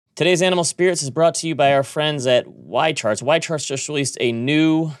Today's Animal Spirits is brought to you by our friends at Y-Charts. Y-Charts just released a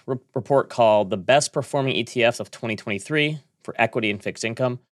new report called The Best Performing ETFs of 2023 for equity and fixed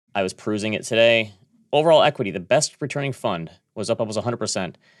income. I was perusing it today. Overall equity, the best returning fund, was up almost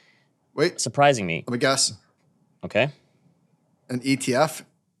 100%. Wait. Surprising me. Let me guess. Okay. An ETF?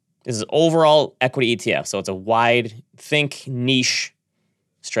 This is overall equity ETF, so it's a wide, think niche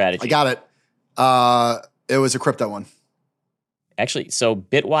strategy. I got it. It was a crypto one. Actually, so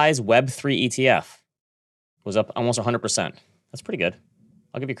Bitwise Web3 ETF was up almost 100%. That's pretty good.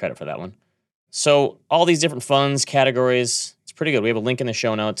 I'll give you credit for that one. So all these different funds, categories, it's pretty good. We have a link in the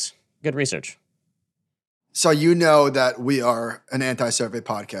show notes. Good research. So you know that we are an anti-survey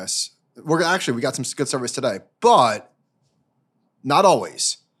podcast. We got some good surveys today, but not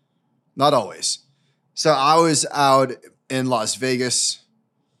always. Not always. So I was out in Las Vegas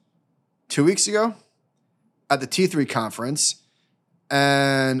 2 weeks ago at the T3 conference,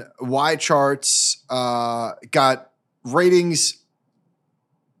 and Y-Charts got ratings,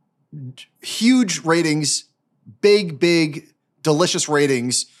 huge ratings, big, delicious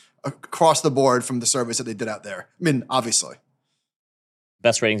ratings across the board from the surveys that they did out there. I mean, obviously.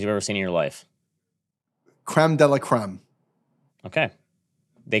 Best ratings you've ever seen in your life. Creme de la creme. Okay.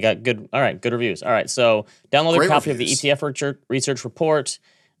 They got good, all right, good reviews. All right, so download a copy reviews. of the ETF research report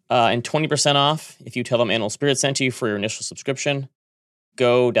and 20% off if you tell them Animal Spirit sent you for your initial subscription.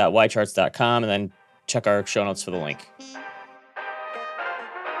 Go.ycharts.com and then check our show notes for the link.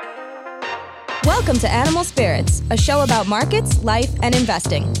 Welcome to Animal Spirits, a show about markets, life, and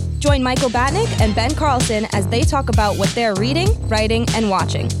investing. Join Michael Batnick and Ben Carlson as they talk about what they're reading, writing, and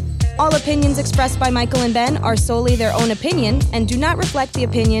watching. All opinions expressed by Michael and Ben are solely their own opinion and do not reflect the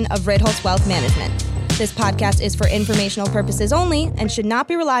opinion of Ritholtz Wealth Management. This podcast is for informational purposes only and should not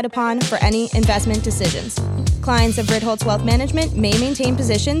be relied upon for any investment decisions. Clients of Ritholtz Wealth Management may maintain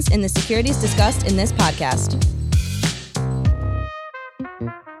positions in the securities discussed in this podcast.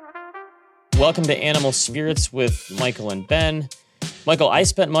 Welcome to Animal Spirits with Michael and Ben. Michael, I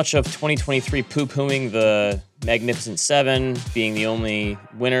spent much of 2023 poo-pooing the Magnificent Seven, being the only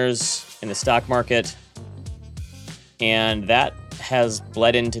winners in the stock market, and that has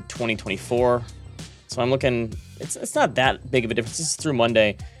bled into 2024. So I'm looking, it's not that big of a difference. This is through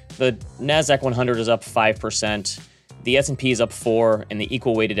Monday. The NASDAQ 100 is up 5%, the S&P is up 4%, and the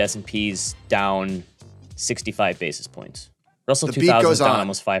equal-weighted S&P is down 65 basis points. Russell 2000 is down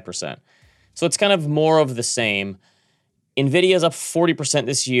almost 5%. So it's kind of more of the same. NVIDIA is up 40%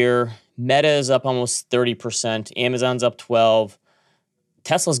 this year. Meta is up almost 30%. Amazon's up 12%.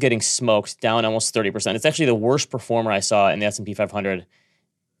 Tesla's getting smoked, down almost 30%. It's actually the worst performer I saw in the S&P 500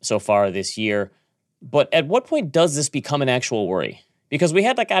 so far this year. But at what point does this become an actual worry? Because we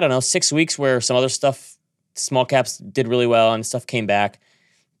had 6 weeks where some other stuff, small caps did really well and stuff came back.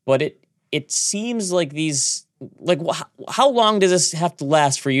 But it seems like these, how long does this have to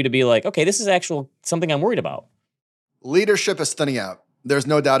last for you to be like, okay, this is actual something I'm worried about? Leadership is thinning out. There's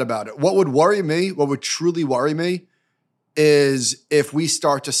no doubt about it. What would truly worry me is if we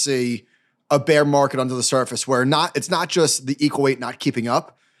start to see a bear market under the surface where it's not just the equal weight not keeping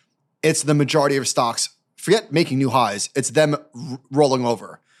up, it's the majority of stocks, forget making new highs, it's them rolling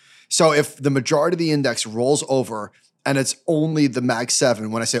over. So if the majority of the index rolls over and it's only the Mag 7,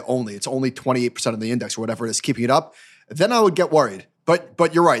 when I say only, it's only 28% of the index or whatever it is keeping it up, then I would get worried.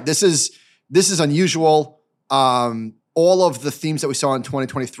 But you're right, this is unusual. All of the themes that we saw in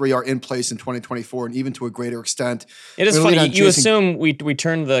 2023 are in place in 2024, and even to a greater extent. It is funny. You assume we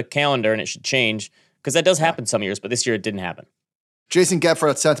turned the calendar and it should change, because that does happen some years, but this year it didn't happen. Jason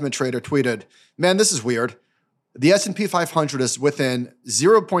Gephardt at Sentiment Trader tweeted, "Man, this is weird. The S&P 500 is within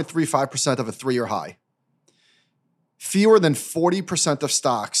 0.35% of a 3-year high. Fewer than 40% of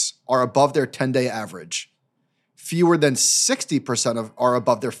stocks are above their 10-day average. Fewer than 60% are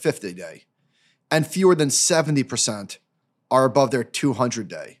above their 50-day. And fewer than 70% are above their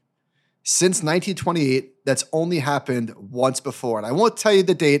 200-day. Since 1928, that's only happened once before. And I won't tell you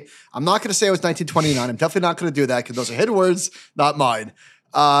the date. I'm not going to say it was 1929. I'm definitely not going to do that because those are hidden words, not mine."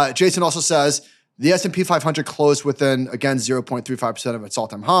 Jason also says, the S&P 500 closed within, again, 0.35% of its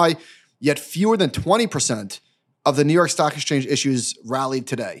all-time high, yet fewer than 20% of the New York Stock Exchange issues rallied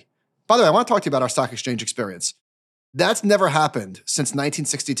today. By the way, I want to talk to you about our stock exchange experience. That's never happened since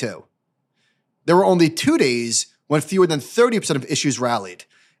 1962. There were only 2 days when fewer than 30% of issues rallied.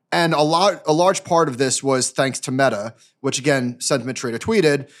 And a large part of this was thanks to Meta, which again, Sentiment Trader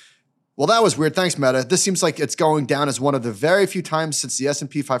tweeted, "Well, that was weird. Thanks, Meta. This seems like it's going down as one of the very few times since the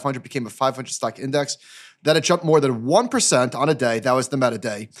S&P 500 became a 500 stock index that it jumped more than 1% on a day, that was the meta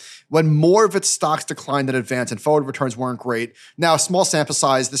day, when more of its stocks declined in advance and forward returns weren't great. Now, small sample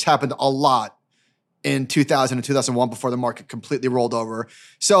size, this happened a lot in 2000 and 2001 before the market completely rolled over.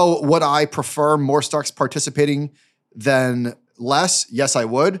 So would I prefer more stocks participating than less? Yes, I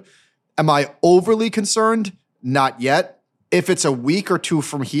would. Am I overly concerned? Not yet. If it's a week or two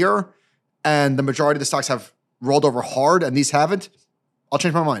from here and the majority of the stocks have rolled over hard and these haven't, I'll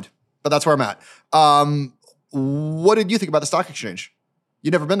change my mind. But that's where I'm at. What did you think about the stock exchange?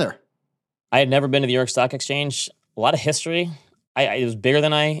 You've never been there. I had never been to the New York Stock Exchange. A lot of history. It was bigger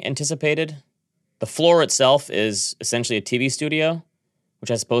than I anticipated. The floor itself is essentially a TV studio,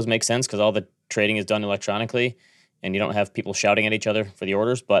 which I suppose makes sense because all the trading is done electronically and you don't have people shouting at each other for the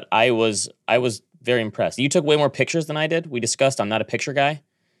orders. But I was very impressed. You took way more pictures than I did. We discussed I'm not a picture guy.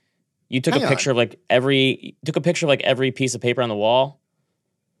 You took a picture of like every piece of paper on the wall.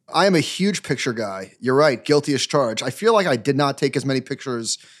 I am a huge picture guy. You're right. Guilty as charged. I feel like I did not take as many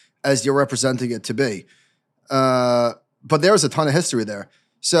pictures as you're representing it to be. But there's a ton of history there.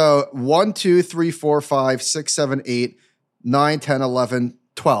 So 1, 2, 3, 4, 5, 6, 7, 8, 9, 10, 11,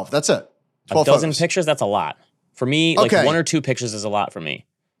 12. That's it. 12 a dozen photos. pictures, that's a lot. For me, like 1 or 2 pictures is a lot for me.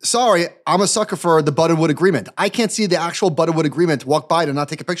 Sorry, I'm a sucker for the Buttonwood Agreement. I can't see the actual Buttonwood Agreement walk by to not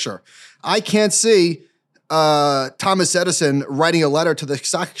take a picture. I can't see Thomas Edison writing a letter to the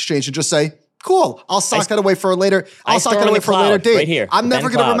stock exchange and just say, cool, I'll stock that away for a later. I'll stock that away for a later date. Right here, I'm never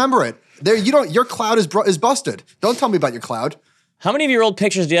going to remember it. There, you don't. Your cloud is busted. Don't tell me about your cloud. How many of your old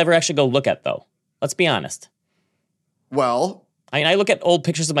pictures do you ever actually go look at, though? Let's be honest. Well, I look at old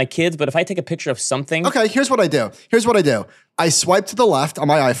pictures of my kids, but if I take a picture of something... Okay, here's what I do. I swipe to the left on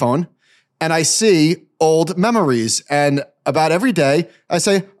my iPhone, and I see old memories. And about every day, I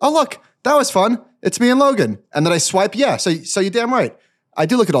say, oh, look, that was fun. It's me and Logan. And then I swipe, yeah, so you're damn right. I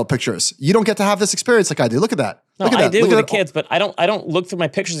do look at old pictures. You don't get to have this experience like I do. Look at that. No, look at I that. do Look with at the kids, but I don't look through my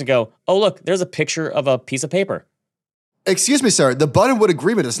pictures and go, oh, look, there's a picture of a piece of paper. Excuse me, sir. The Buttonwood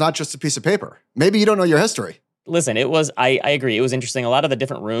Agreement is not just a piece of paper. Maybe you don't know your history. Listen, I agree. It was interesting. A lot of the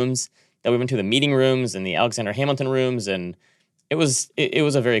different rooms that we went to, the meeting rooms and the Alexander Hamilton rooms, and it was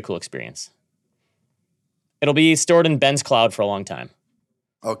a very cool experience. It'll be stored in Ben's cloud for a long time.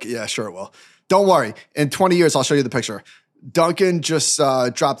 Okay, yeah, sure it will. Don't worry. In 20 years, I'll show you the picture. Duncan just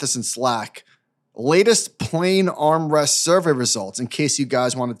dropped this in Slack. Latest plane armrest survey results in case you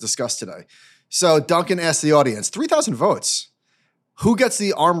guys want to discuss today. So Duncan asked the audience, 3,000 votes. Who gets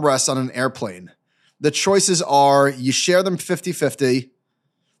the armrest on an airplane? The choices are you share them 50-50,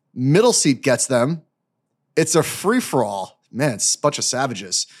 middle seat gets them, it's a free-for-all. Man, it's a bunch of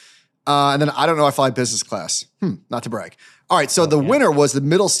savages. And then I don't know if I fly business class. Not to brag. All right, so the winner was the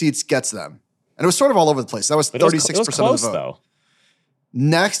middle seats gets them. And it was sort of all over the place. That was 36% close, of the vote. though.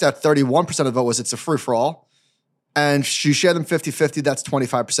 Next, at 31% of the vote was it's a free-for-all. And you share them 50-50, that's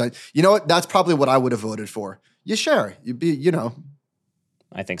 25%. You know what? That's probably what I would have voted for. You share. You'd be, you know.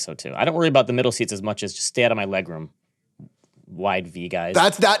 I think so too. I don't worry about the middle seats as much as just stay out of my legroom. Wide V guys.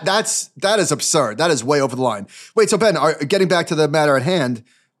 That is absurd. That is way over the line. Wait, so Ben, getting back to the matter at hand,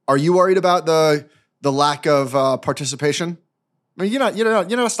 are you worried about the lack of participation? I mean, you're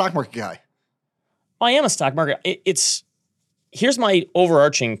not a stock market guy. Well, I am a stock market. Here's my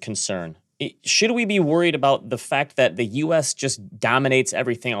overarching concern. Should we be worried about the fact that the U.S. just dominates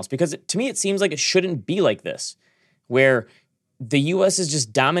everything else? Because to me, it seems like it shouldn't be like this, where the U.S. is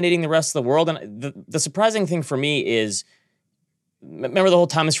just dominating the rest of the world. And the surprising thing for me is, remember the whole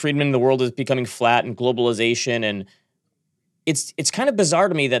Thomas Friedman, the world is becoming flat and globalization. And it's kind of bizarre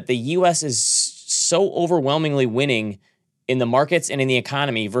to me that the U.S. is so overwhelmingly winning in the markets and in the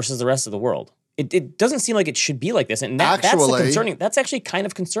economy versus the rest of the world. It doesn't seem like it should be like this. And that's actually kind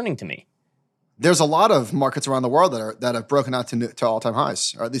of concerning to me. There's a lot of markets around the world that have broken out to all-time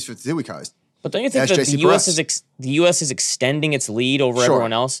highs, or at least 52-week highs. But don't you think that the U.S. is extending its lead over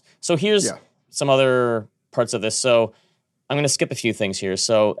everyone else? So here's some other parts of this. So I'm going to skip a few things here.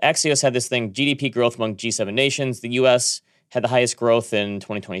 So Axios had this thing, GDP growth among G7 nations. The U.S. had the highest growth in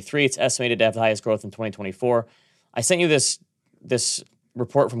 2023. It's estimated to have the highest growth in 2024. I sent you this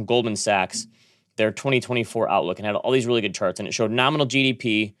report from Goldman Sachs, their 2024 outlook, and had all these really good charts. And it showed nominal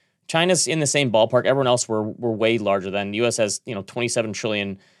GDP. China's in the same ballpark. Everyone else we're way larger than. The U.S. has, $27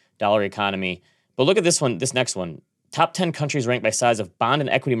 trillion economy. But look at this one, this next one. Top 10 countries ranked by size of bond and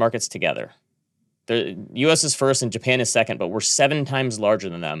equity markets together. The U.S. is first and Japan is second, but we're 7 times larger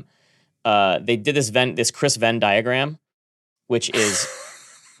than them. They did this Chris Venn diagram, which is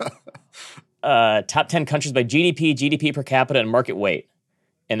top 10 countries by GDP, GDP per capita, and market weight.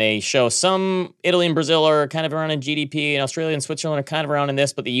 and they show some Italy and Brazil are kind of around in GDP, and Australia and Switzerland are kind of around in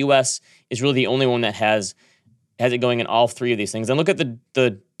this, but the U.S. is really the only one that has it going in all three of these things. And look at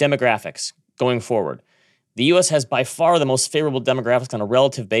the demographics going forward. The U.S. has by far the most favorable demographics on a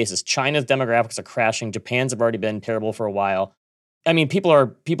relative basis. China's demographics are crashing. Japan's have already been terrible for a while. I mean, people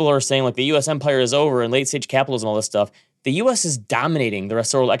are saying like the U.S. empire is over and late stage capitalism, all this stuff. The U.S. is dominating the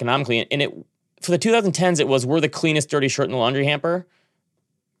rest of the world economically, and it for the 2010s it was we're the cleanest dirty shirt in the laundry hamper.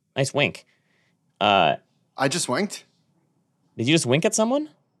 Nice wink. I just winked. Did you just wink at someone?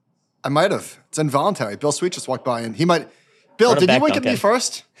 I might have. It's involuntary. Bill Sweet just walked by and he might. Bill, did you wink at me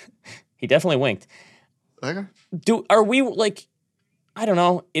first? He definitely winked. Okay. Are we like? I don't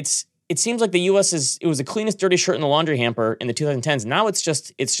know. It seems like the U.S. it was the cleanest dirty shirt in the laundry hamper in the 2010s. Now it's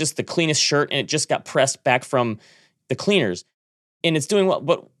just the cleanest shirt, and it just got pressed back from the cleaners, and it's doing what?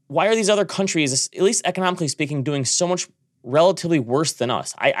 But why are these other countries, at least economically speaking, doing so much relatively worse than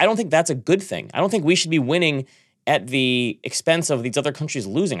us? I don't think that's a good thing. I don't think we should be winning at the expense of these other countries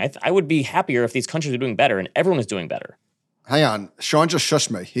losing. I would be happier if these countries are doing better and everyone is doing better. Hang on. Sean just shushed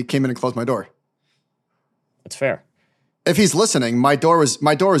me. He came in and closed my door. That's fair. If he's listening, my door is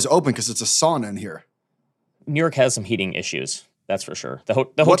open because it's a sauna in here. New York has some heating issues. That's for sure.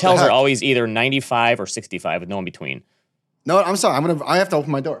 The hotels are always either 95 or 65 with no in between. No, I'm sorry. I have to open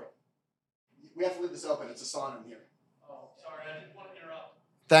my door. We have to leave this open. It's a sauna in here. Oh, sorry. I didn't want to interrupt.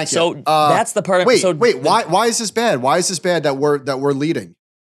 Thank you. So that's the part of it. Wait. Why is this bad? Why is this bad that we're leading?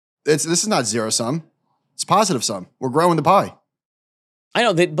 This is not zero sum. It's positive sum. We're growing the pie. I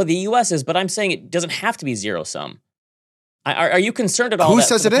know, but the U.S. is. But I'm saying it doesn't have to be zero sum. Are you concerned at all? Who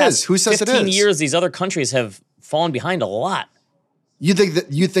says it is? Who says it is? 15 years, these other countries have fallen behind a lot. You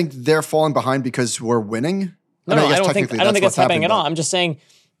think they're falling behind because we're winning? No, I don't think that's happening at all. I'm just saying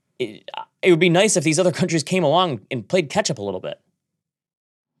it would be nice if these other countries came along and played catch up a little bit.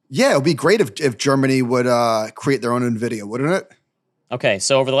 Yeah, it would be great if Germany would create their own NVIDIA, wouldn't it? Okay,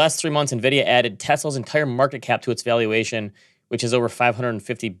 so over the last 3 months, NVIDIA added Tesla's entire market cap to its valuation, which is over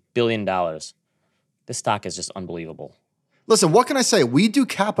 $550 billion. This stock is just unbelievable. Listen, what can I say? We do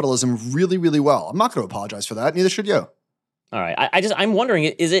capitalism really, really well. I'm not going to apologize for that. Neither should you. All right. I'm wondering,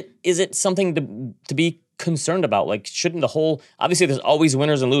 is it something to be concerned about? Like, shouldn't obviously there's always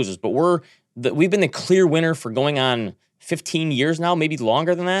winners and losers, but we've been the clear winner for going on 15 years now, maybe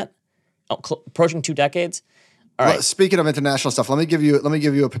longer than that, approaching 2 decades. All right. Well, speaking of international stuff, let me give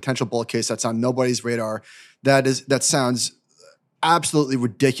you a potential bull case that's on nobody's radar. That sounds absolutely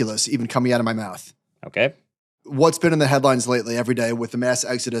ridiculous, even coming out of my mouth. Okay. What's been in the headlines lately every day with the mass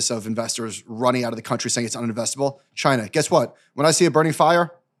exodus of investors running out of the country saying it's uninvestable? China. Guess what? When I see a burning fire,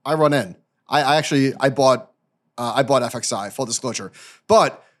 I run in. I bought FXI, full disclosure.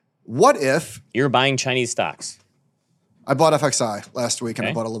 But what if you're buying Chinese stocks? I bought FXI last week and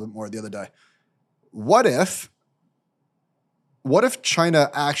I bought a little bit more the other day. What if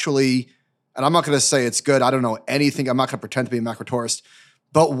China actually, and I'm not going to say it's good. I don't know anything. I'm not going to pretend to be a macro tourist.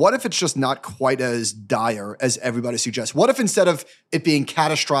 But what if it's just not quite as dire as everybody suggests? What if instead of it being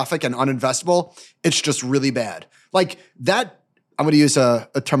catastrophic and uninvestable, it's just really bad? Like that, I'm going to use a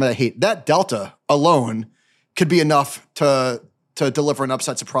term that I hate. That delta alone could be enough to deliver an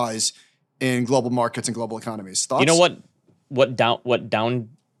upside surprise in global markets and global economies. Thoughts? You know what drawdown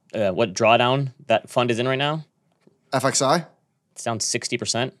that fund is in right now? FXI? It's down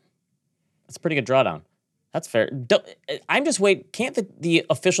 60%. That's a pretty good drawdown. That's fair. I'm just waiting. Can't the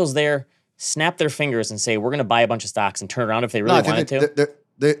officials there snap their fingers and say, we're going to buy a bunch of stocks and turn around if they really wanted to?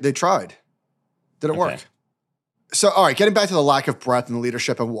 They tried. Didn't work. So, all right, getting back to the lack of breadth and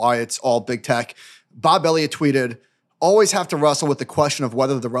leadership and why it's all big tech. Bob Elliott tweeted, always have to wrestle with the question of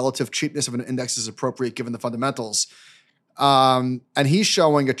whether the relative cheapness of an index is appropriate given the fundamentals. And he's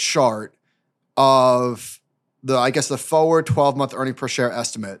showing a chart of the forward 12-month earning per share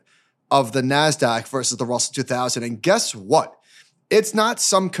estimate of the NASDAQ versus the Russell 2000. And guess what? It's not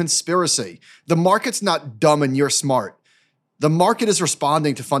some conspiracy. The market's not dumb and you're smart. The market is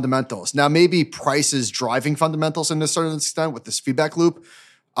responding to fundamentals. Now, maybe price is driving fundamentals in a certain extent with this feedback loop.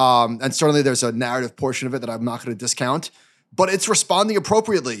 And certainly there's a narrative portion of it that I'm not going to discount. But it's responding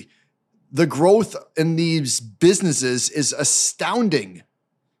appropriately. The growth in these businesses is astounding.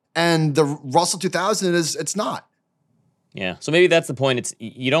 And the Russell 2000 it's not. Yeah. So maybe that's the point.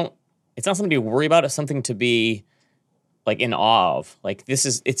 It's not something to worry about. It's something to be like in awe of. Like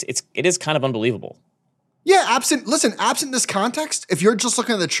it is kind of unbelievable. Yeah, absent this context, if you're just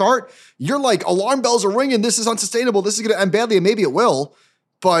looking at the chart, you're like, alarm bells are ringing. This is unsustainable. This is going to end badly, and maybe it will,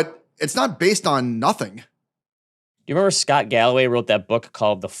 but it's not based on nothing. Do you remember Scott Galloway wrote that book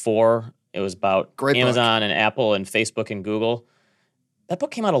called The Four? It was about Amazon and Apple and Facebook and Google. That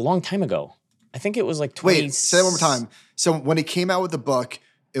book came out a long time ago. I think it was like 20. Wait, say that one more time. So when he came out with the book,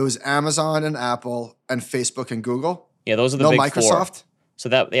 it was Amazon and Apple and Facebook and Google? Yeah, those are the big Microsoft? four. So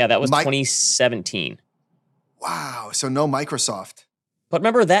that was 2017. Wow, so no Microsoft. But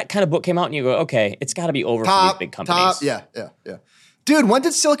remember, that kind of book came out and you go, okay, it's got to be over for these big companies. Yeah. Dude, when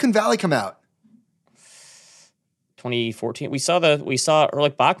did Silicon Valley come out? 2014. We saw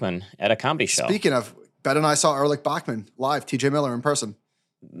Erlich Bachman at a comedy show. Speaking of, Ben and I saw Erlich Bachman live, TJ Miller in person.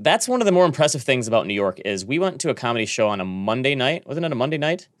 That's one of the more impressive things about New York is we went to a comedy show on a Monday night. Wasn't it a Monday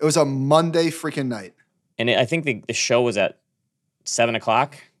night? It was a Monday freaking night. And I think the show was at 7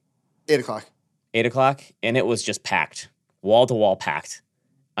 o'clock. 8 o'clock. 8 o'clock. And it was just packed. Wall to wall packed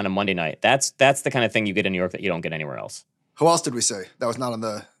on a Monday night. That's the kind of thing you get in New York that you don't get anywhere else. Who else did we say that was not on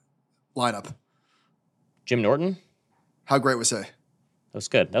the lineup? Jim Norton? How great was he? That was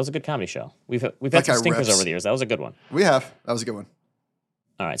good. That was a good comedy show. We've had That some guy stinkers rips. over the years. That was a good one. We have. That was a good one.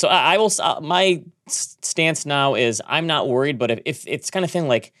 All right. So I will. My stance now is I'm not worried, but if it's kind of thing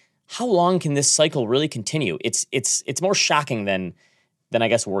like how long can this cycle really continue? It's more shocking than I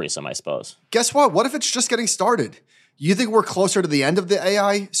guess worrisome, I suppose. Guess what? What if it's just getting started? You think we're closer to the end of the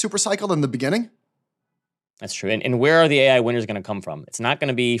AI super cycle than the beginning? That's true. And where are the AI winners going to come from? It's not going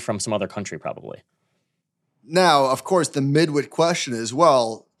to be from some other country, probably. Now, of course, the midwit question is,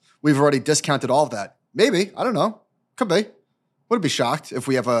 well, we've already discounted all of that. Maybe. I don't know. Could be. Wouldn't be shocked if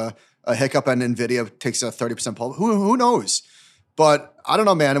we have a hiccup and NVIDIA takes a 30% pull. Who knows? But I don't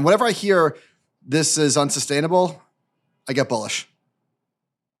know, man. And whenever I hear this is unsustainable, I get bullish.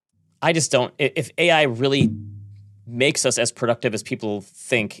 I just don't. If AI really makes us as productive as people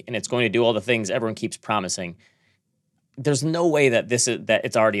think, and it's going to do all the things everyone keeps promising, there's no way that that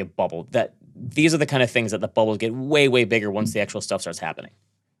it's already a bubble. That these are the kind of things that the bubbles get way, way bigger once the actual stuff starts happening.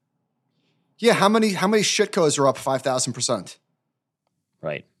 Yeah, how many shitcodes are up 5,000%?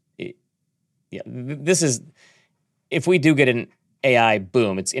 Right. Yeah. This is if we do get an AI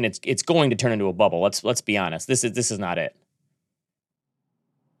boom, it's going to turn into a bubble. Let's be honest. This is not it.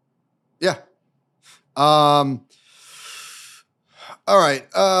 Yeah. All right.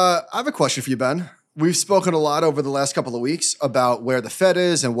 I have a question for you, Ben. We've spoken a lot over the last couple of weeks about where the Fed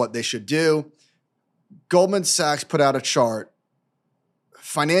is and what they should do. Goldman Sachs put out a chart.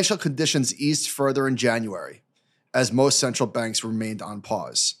 Financial conditions eased further in January as most central banks remained on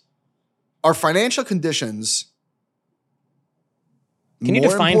pause. Are financial conditions Can you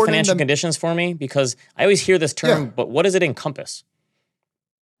define financial conditions for me? Because I always hear this term, but what does it encompass?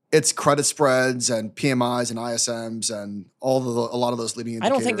 It's credit spreads and PMIs and ISMs and a lot of those leading indicators.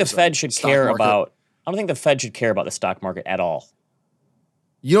 I don't think the Fed should care about. I don't think the Fed should care about the stock market at all.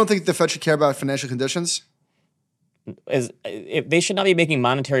 You don't think the Fed should care about financial conditions? If they should not be making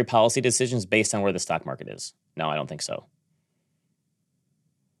monetary policy decisions based on where the stock market is. No, I don't think so.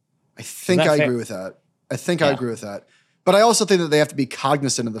 I think I agree with that. I agree with that. But I also think that they have to be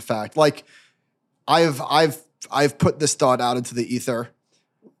cognizant of the fact. Like, I've put this thought out into the ether.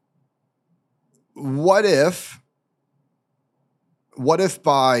 What if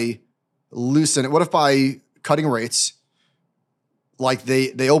by cutting rates, like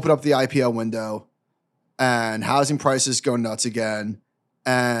they open up the IPO window and housing prices go nuts again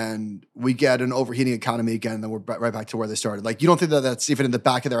and we get an overheating economy again, and then we're right back to where they started? Like, you don't think that that's even in the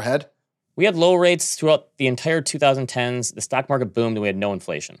back of their head? We had low rates throughout the entire 2010s. The stock market boomed and we had no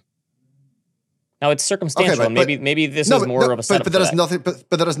inflation. Now it's circumstantial. Okay, maybe this is more of a setup. But that has nothing. But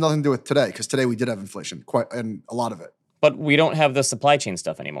that has nothing to do with today, because today we did have inflation, and a lot of it. But we don't have the supply chain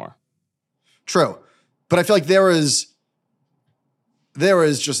stuff anymore. True, but I feel like there is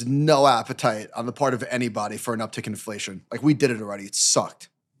just no appetite on the part of anybody for an uptick in inflation. Like, we did it already. It sucked.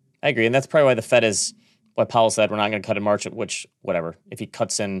 I agree, and that's probably why the Fed is. What Powell said, we're not going to cut in March. Which, whatever. If he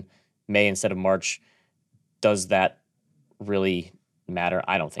cuts in May instead of March, does that really matter?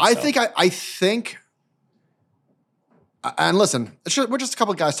 I don't think so. I think, and listen, we're just a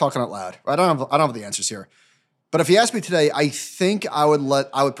couple of guys talking out loud. I don't have the answers here. But if you ask me today, I think I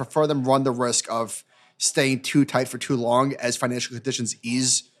would prefer them run the risk of staying too tight for too long as financial conditions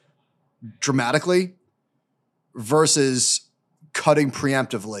ease dramatically versus cutting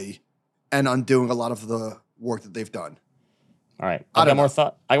preemptively and undoing a lot of the work that they've done. All right. I got more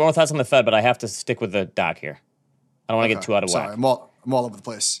thoughts on the Fed, but I have to stick with the doc here. I don't want to get too out of whack. I'm all over the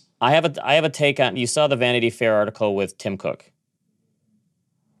place. I have a take on. You saw the Vanity Fair article with Tim Cook.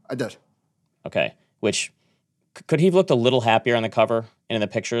 I did. Okay. Which could he have looked a little happier on the cover and in the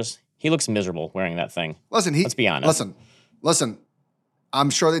pictures? He looks miserable wearing that thing. Let's be honest. Listen. I'm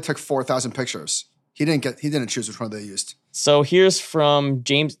sure they took 4,000 pictures. He didn't choose which one they used. So here's from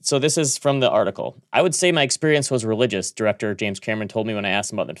James. So this is from the article. I would say my experience was religious, director James Cameron told me when I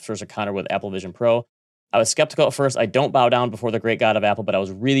asked him about the first encounter with Apple Vision Pro. I was skeptical at first. I don't bow down before the great God of Apple, but I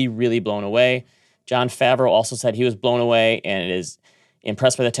was really, really blown away. Jon Favreau also said he was blown away and is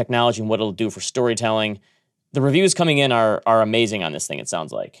impressed by the technology and what it'll do for storytelling. The reviews coming in are amazing on this thing, it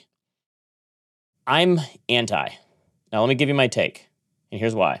sounds like. I'm anti. Now let me give you my take, and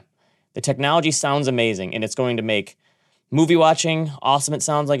here's why. The technology sounds amazing, and it's going to make movie watching awesome, it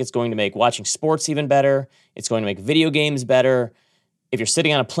sounds like. It's going to make watching sports even better. It's going to make video games better. If you're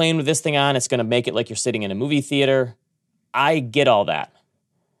sitting on a plane with this thing on, it's going to make it like you're sitting in a movie theater. I get all that.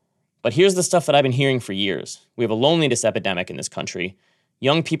 But here's the stuff that I've been hearing for years. We have a loneliness epidemic in this country.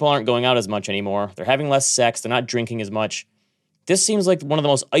 Young people aren't going out as much anymore. They're having less sex. They're not drinking as much. This seems like one of the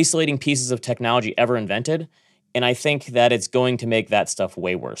most isolating pieces of technology ever invented, and I think that it's going to make that stuff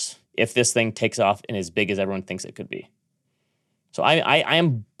way worse if this thing takes off and as big as everyone thinks it could be. So I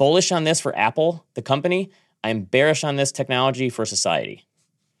am bullish on this for Apple, the company. I am bearish on this technology for society.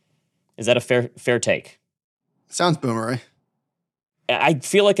 Is that a fair take? Sounds boomery. I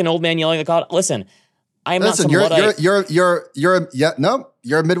feel like an old man yelling at the cloud. Listen, I am not some Luddite.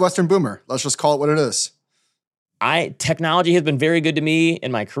 You're a Midwestern boomer. Let's just call it what it is. Technology has been very good to me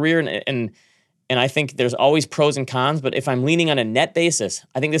in my career, and I think there's always pros and cons, but if I'm leaning on a net basis,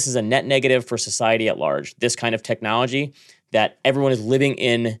 I think this is a net negative for society at large, this kind of technology, that everyone is living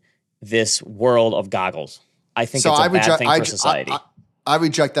in this world of goggles. I think it's a bad thing for society. I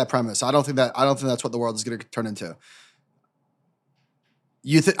reject that premise. I don't think that's what the world is going to turn into.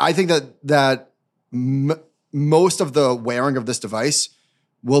 I think that most of the wearing of this device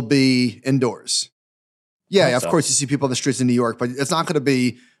will be indoors. Yeah, of course you see people in the streets in New York, but it's not going to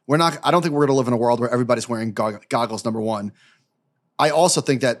be. I don't think we're going to live in a world where everybody's wearing goggles. Number one. I also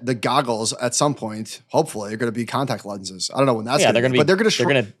think that the goggles at some point, hopefully, are going to be contact lenses. I don't know when that's going to be, but they're going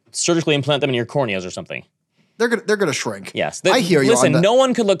to surgically implant them in your corneas or something. They're going to shrink. Yes. I hear you. Listen, no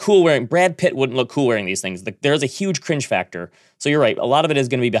one could look cool wearing, Brad Pitt wouldn't look cool wearing these things. There's a huge cringe factor. So you're right. A lot of it is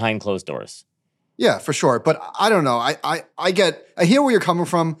going to be behind closed doors. Yeah, for sure. But I don't know. I hear where you're coming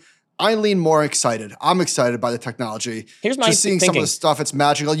from. I lean more excited. I'm excited by the technology. Here's my just seeing thinking. Some of the stuff. It's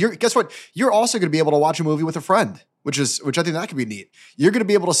magical. Guess what? You're also going to be able to watch a movie with a friend, which I think that could be neat. You're going to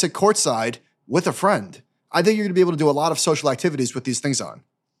be able to sit courtside with a friend. I think you're going to be able to do a lot of social activities with these things on.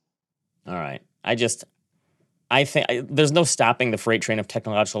 All right. I think there's no stopping the freight train of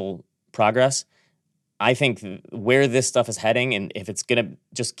technological progress. I think where this stuff is heading, and if it's going to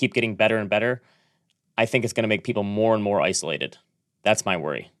just keep getting better and better, I think it's going to make people more and more isolated. That's my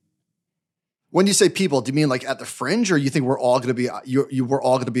worry. When you say people, do you mean like at the fringe, or you think we're all going to be we're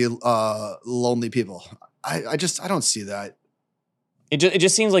all going to be lonely people? I don't see that. It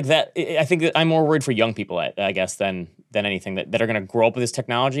just seems like that. I think that I'm more worried for young people, I guess, than anything that are going to grow up with this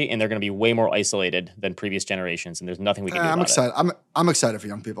technology, and they're going to be way more isolated than previous generations. And there's nothing we can do about it. I'm excited for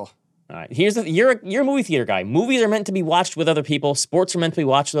young people. All right. You're a movie theater guy. Movies are meant to be watched with other people. Sports are meant to be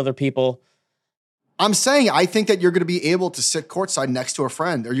watched with other people. I'm saying I think that you're going to be able to sit courtside next to a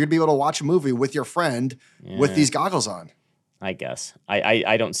friend, or you're going to be able to watch a movie with your friend with these goggles on. I guess.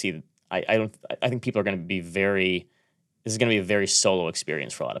 I don't see. I think people are going to be This is going to be a very solo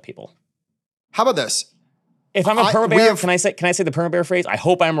experience for a lot of people. How about this? If I'm a perma bear, can I say the perma bear phrase? I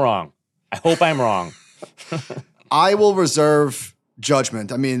hope I'm wrong. I will reserve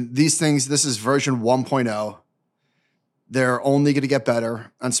judgment. I mean, these things, this is version 1.0. They're only going to get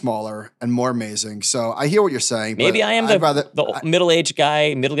better and smaller and more amazing. So I hear what you're saying. Maybe I am the middle-aged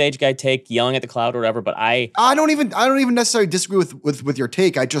guy take yelling at the cloud or whatever, but I don't even necessarily disagree with your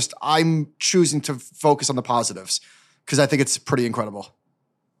take. I'm choosing to focus on the positives because I think it's pretty incredible.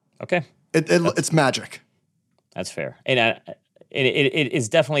 Okay. It's magic. That's fair. And it is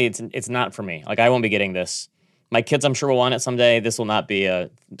definitely, it's not for me. Like, I won't be getting this. My kids, I'm sure, will want it someday. This will not be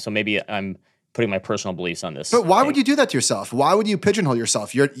so maybe I'm putting my personal beliefs on this. But why would you do that to yourself? Why would you pigeonhole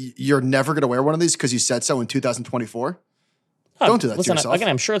yourself? You're never going to wear one of these because you said so in 2024? Don't do that to yourself. Again,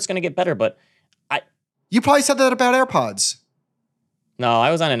 I'm sure it's going to get better, but You probably said that about AirPods. No,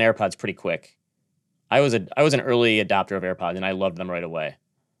 I was on an AirPods pretty quick. I was an early adopter of AirPods, and I loved them right away.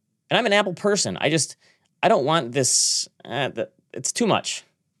 And I'm an Apple person. I don't want this. It's too much.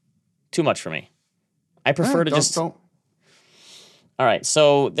 Too much for me. I prefer Don't. All right,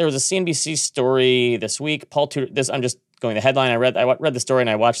 so there was a CNBC story this week. Paul Tudor. I'm just going the headline. I read the story and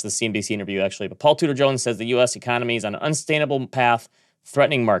I watched the CNBC interview actually. But Paul Tudor Jones says the U.S. economy is on an unsustainable path,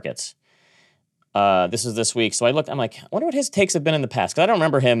 threatening markets. This is this week. So I'm like, I wonder what his takes have been in the past. Because I don't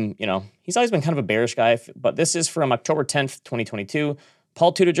remember him, he's always been kind of a bearish guy. But this is from October 10th, 2022.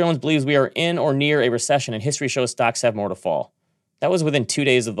 Paul Tudor Jones believes we are in or near a recession, and history shows stocks have more to fall. That was within 2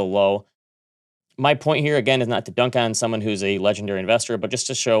 days of the low. My point here, again, is not to dunk on someone who's a legendary investor, but just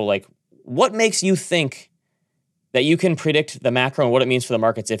to show, like, what makes you think that you can predict the macro and what it means for the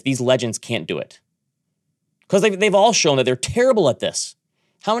markets if these legends can't do it? Because they've all shown that they're terrible at this.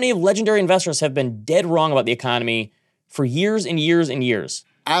 How many legendary investors have been dead wrong about the economy for years and years and years?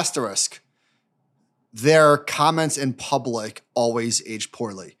 Asterisk. Their comments in public always age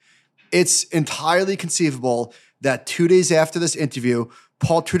poorly. It's entirely conceivable that 2 days after this interview,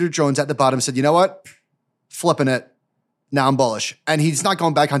 Paul Tudor Jones at the bottom said, you know what? Flipping it. Now I'm bullish. And he's not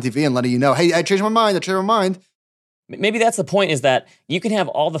going back on TV and letting you know, hey, I changed my mind. Maybe that's the point, is that you can have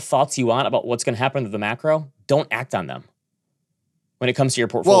all the thoughts you want about what's going to happen to the macro. Don't act on them when it comes to your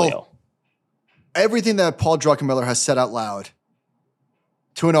portfolio. Well, everything that Paul Druckenmiller has said out loud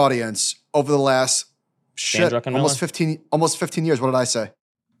to an audience over the last almost 15 years. What did I say?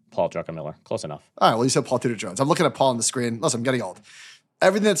 Paul Druckenmiller. Close enough. All right, well, you said Paul Tudor Jones. I'm looking at Paul on the screen. Listen, I'm getting old.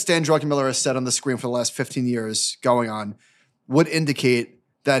 Everything that Stan Druckenmiller has said on the screen for the last 15 years going on would indicate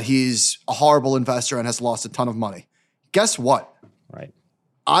that he's a horrible investor and has lost a ton of money. Guess what? Right.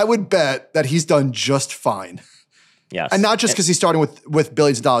 I would bet that he's done just fine. Yes. And not just because he's starting with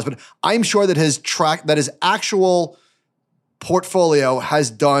billions of dollars, but I'm sure that his actual portfolio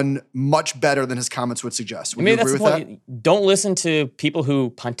has done much better than his comments would suggest. Would you agree with that? Don't listen to people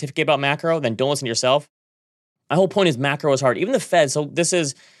who pontificate about macro, then don't listen to yourself. My whole point is macro is hard. Even the Fed, so this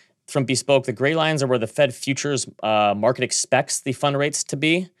is from Bespoke, the gray lines are where the Fed futures market expects the fund rates to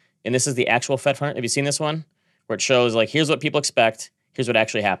be. And this is the actual Fed fund. Have you seen this one? Where it shows, like, here's what people expect, here's what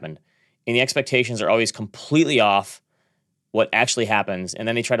actually happened. And the expectations are always completely off what actually happens. And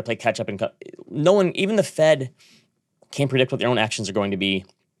then they try to play catch up. And no one, even the Fed, can't predict what their own actions are going to be.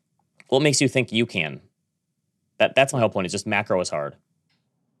 What makes you think you can? That's my whole point. It's just macro is hard.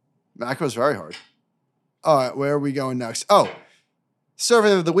 Macro is very hard. All right, where are we going next? Oh,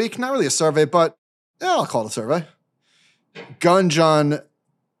 survey of the week. Not really a survey, but yeah, I'll call it a survey. Gunjan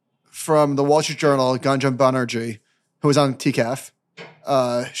from the Wall Street Journal, Gunjan Banerjee, who was on TCAF,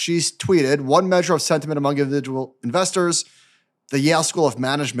 she's tweeted, one measure of sentiment among individual investors, the Yale School of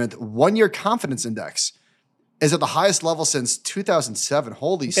Management 1-year confidence index is at the highest level since 2007.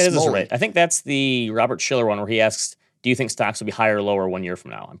 Holy smoly. Right. I think that's the Robert Schiller one where he asks, do you think stocks will be higher or lower 1 year from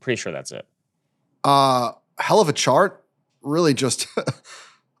now? I'm pretty sure that's it. Hell of a chart. Really just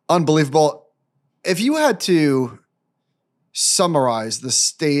unbelievable. If you had to summarize the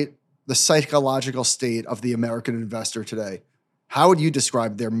psychological state of the American investor today, how would you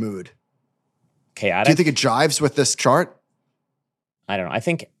describe their mood? Chaotic. Do you think it jives with this chart? I don't know. I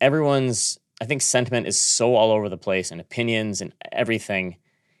think sentiment is so all over the place, and opinions and everything.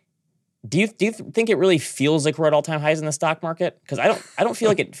 Do you think it really feels like we're at all-time highs in the stock market? Because I don't feel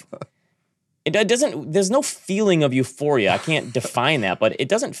like it. It doesn't. There's no feeling of euphoria. I can't define that, but it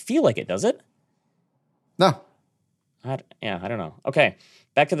doesn't feel like it, does it? No. I don't know. Okay,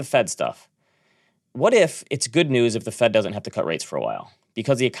 back to the Fed stuff. What if it's good news if the Fed doesn't have to cut rates for a while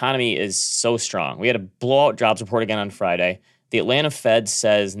because the economy is so strong? We had a blowout jobs report again on Friday. The Atlanta Fed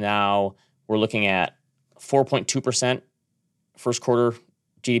says now we're looking at 4.2% first quarter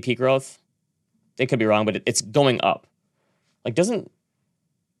GDP growth. They could be wrong, but it's going up. Like,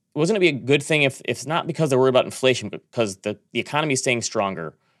 wasn't it be a good thing if it's not because they're worried about inflation, but because the economy is staying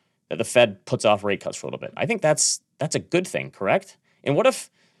stronger, that the Fed puts off rate cuts for a little bit? I think that's a good thing, correct? And what if,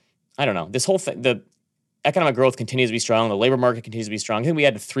 I don't know, this whole thing, the economic growth continues to be strong, the labor market continues to be strong. I think we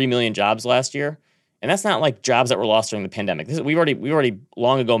had 3 million jobs last year, and that's not like jobs that were lost during the pandemic. We've already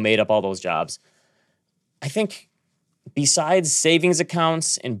long ago made up all those jobs. I think besides savings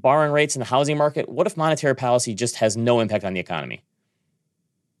accounts and borrowing rates in the housing market, what if monetary policy just has no impact on the economy?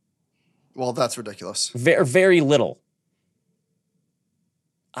 Well, that's ridiculous. Very, very little.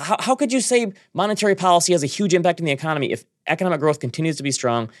 How could you say monetary policy has a huge impact on the economy if economic growth continues to be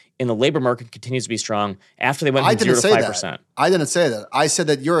strong and the labor market continues to be strong after they went from 0 to 5%? I didn't say that. I said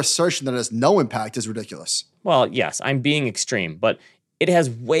that your assertion that it has no impact is ridiculous. Well, yes, I'm being extreme, but it has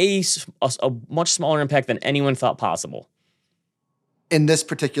a much smaller impact than anyone thought possible. In this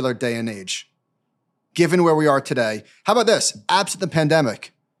particular day and age, given where we are today, how about this? Absent the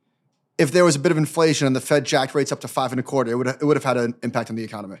pandemic, if there was a bit of inflation and the Fed jacked rates up to 5.25, it would have had an impact on the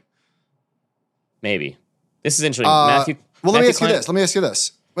economy. Maybe. This is interesting. Let me ask you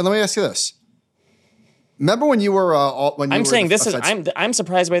this. Remember when you were I'm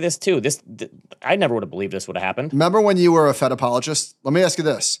surprised by this too. I never would have believed this would have happened. Remember when you were a Fed apologist? Let me ask you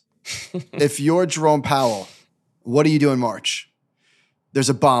this. If you're Jerome Powell, what do you do in March? There's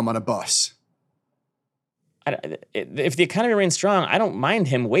a bomb on a bus. If the economy remains strong, I don't mind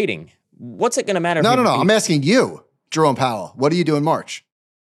him waiting. What's it going to matter? No. I'm asking you, Jerome Powell. What do you do in March?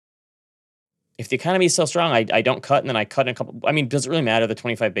 If the economy is so strong, I don't cut, and then I cut in a couple. I mean, does it really matter, the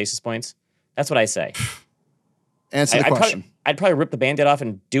 25 basis points? That's what I say. Answer the question. I'd probably rip the Band-Aid off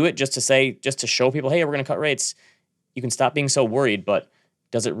and do it just to show people, hey, we're going to cut rates. You can stop being so worried, but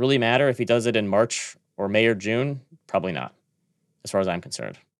does it really matter if he does it in March or May or June? Probably not, as far as I'm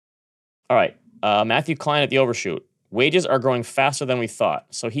concerned. All right, Matthew Klein at The Overshoot. Wages are growing faster than we thought.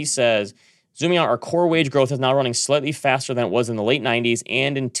 So he says, zooming out, our core wage growth is now running slightly faster than it was in the late 90s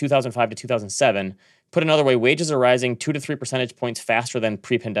and in 2005 to 2007. Put another way, wages are rising 2 to 3 percentage points faster than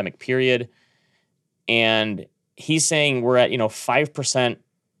pre-pandemic period. And he's saying we're at 5%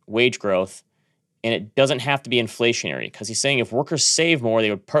 wage growth, and it doesn't have to be inflationary, because he's saying if workers save more, they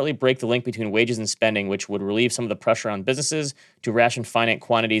would partly break the link between wages and spending, which would relieve some of the pressure on businesses to ration finite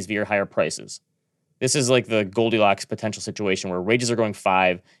quantities via higher prices. This is like the Goldilocks potential situation where wages are going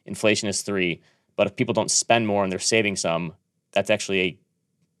 5, inflation is 3, but if people don't spend more and they're saving some, that's actually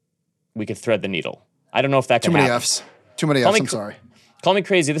we could thread the needle. I don't know if that can happen. Too many Fs, I'm sorry. Call me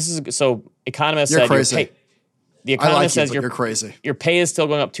crazy. This is so economists you're said crazy. The economist says you're crazy. Your pay is still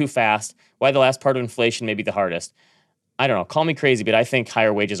going up too fast. Why the last part of inflation may be the hardest. I don't know. Call me crazy, but I think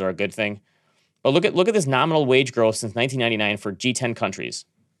higher wages are a good thing. But look at this nominal wage growth since 1999 for G10 countries.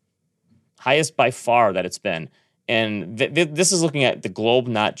 Highest by far that it's been. And this is looking at the globe,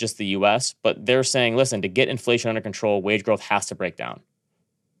 not just the U.S., but they're saying, listen, to get inflation under control, wage growth has to break down.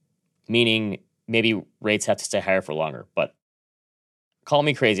 Meaning maybe rates have to stay higher for longer. But call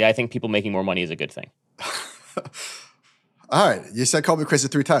me crazy. I think people making more money is a good thing. All right. You said call me crazy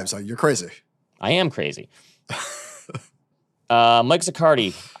 3 times. So you're crazy. I am crazy. Mike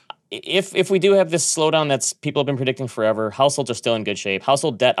Zaccardi. If we do have this slowdown that's people have been predicting forever, households are still in good shape.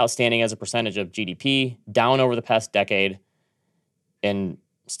 Household debt outstanding as a percentage of GDP, down over the past decade, and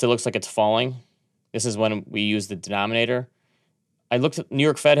still looks like it's falling. This is when we use the denominator. I looked at New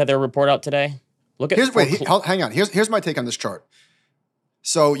York Fed had their report out today. Hang on. Here's my take on this chart.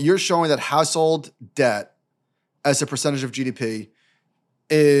 So you're showing that household debt as a percentage of GDP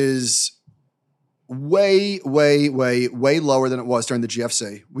is way lower than it was during the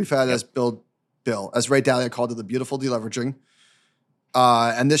GFC. We've had, as as Ray Dalio called it, the beautiful deleveraging.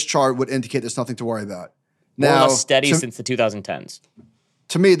 And this chart would indicate there's nothing to worry about. More or less steady since the 2010s.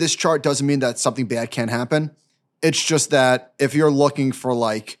 To me, this chart doesn't mean that something bad can't happen. It's just that if you're looking for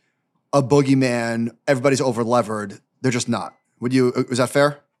like a boogeyman, everybody's over-levered, they're just not. Is that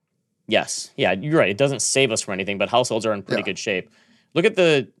fair? Yes. Yeah, you're right. It doesn't save us from anything, but households are in pretty good shape. Look at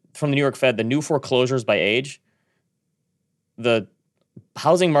from the New York Fed, the new foreclosures by age. The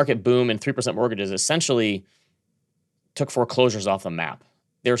housing market boom and 3% mortgages essentially took foreclosures off the map.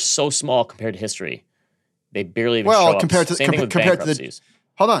 They're so small compared to history. They barely even show up. Compared to Same thing with bankruptcies.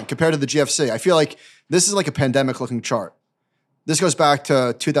 Compared to the GFC, I feel like this is like a pandemic-looking chart. This goes back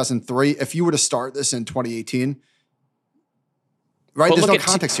to 2003. If you were to start this in 2018, right? There's no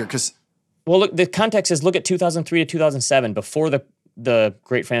context here because. Well, look, the context is look at 2003 to 2007 before the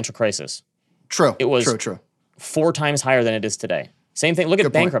Great Financial Crisis. True. It was true. 4 times higher than it is today. Same thing. Look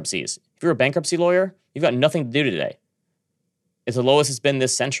at bankruptcies. If you're a bankruptcy lawyer, you've got nothing to do today. It's the lowest it's been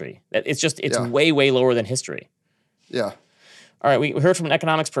this century. It's way lower than history. Yeah. All right, we heard from an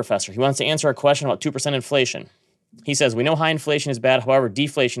economics professor. He wants to answer a question about 2% inflation. He says, we know high inflation is bad. However,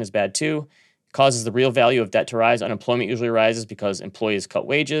 deflation is bad too. It causes the real value of debt to rise. Unemployment usually rises because employees cut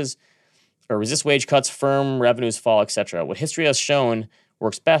wages or resist wage cuts, firm revenues fall, etc. What history has shown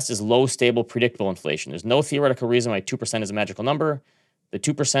works best is low, stable, predictable inflation. There's no theoretical reason why 2% is a magical number. The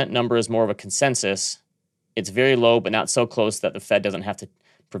 2% number is more of a consensus. It's very low, but not so close that the Fed doesn't have to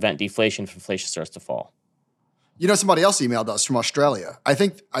prevent deflation if inflation starts to fall. You know, somebody else emailed us from Australia. I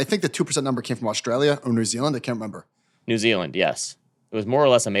think the 2% number came from Australia or New Zealand. I can't remember. New Zealand, yes. It was more or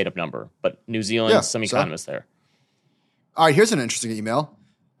less a made-up number, but New Zealand, some economists there. All right, here's an interesting email.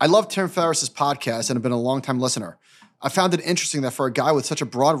 I love Tim Ferriss's podcast and have been a long-time listener. I found it interesting that for a guy with such a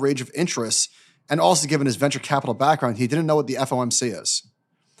broad range of interests and also given his venture capital background, he didn't know what the FOMC is.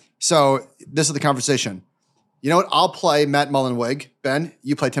 So this is the conversation. You know what? I'll play Matt Mullenweg. Ben,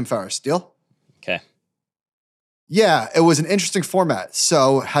 you play Tim Ferriss. Deal? Okay. Yeah, it was an interesting format.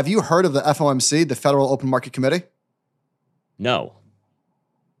 So have you heard of the FOMC, the Federal Open Market Committee? No.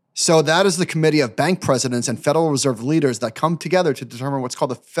 So that is the committee of bank presidents and Federal Reserve leaders that come together to determine what's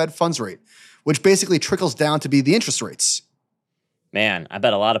called the Fed funds rate, which basically trickles down to be the interest rates. Man, I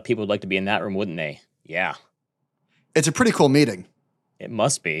bet a lot of people would like to be in that room, wouldn't they? Yeah. It's a pretty cool meeting. It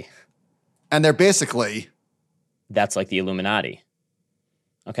must be. And they're basically... That's like the Illuminati.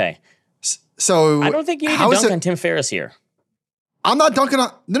 Okay. So I don't think you need to dunk on Tim Ferriss here. I'm not dunking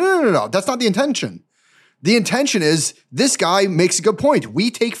on. No. That's not the intention. The intention is this guy makes a good point.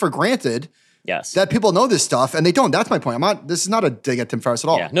 We take for granted that people know this stuff, and they don't. That's my point. This is not a dig at Tim Ferriss at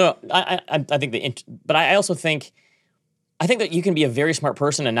all. Yeah, no, I think but I also think, that you can be a very smart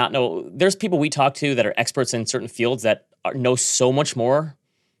person and not know. There's people we talk to that are experts in certain fields that know so much more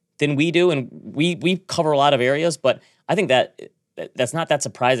than we do, and we cover a lot of areas. But I think that's not that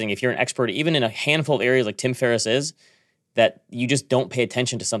surprising if you're an expert, even in a handful of areas like Tim Ferriss is, that you just don't pay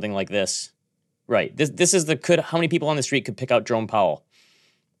attention to something like this. Right. This is how many people on the street could pick out Jerome Powell?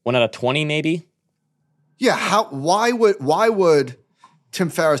 1 out of 20, maybe? Yeah. Why would Tim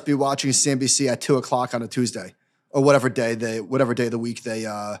Ferriss be watching CNBC at 2:00 on a Tuesday or whatever day of the week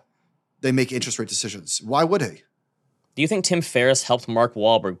they make interest rate decisions? Why would he? Do you think Tim Ferriss helped Mark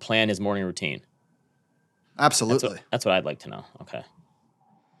Wahlberg plan his morning routine? Absolutely. That's what I'd like to know. Okay.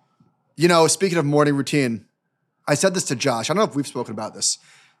 Speaking of morning routine, I said this to Josh. I don't know if we've spoken about this.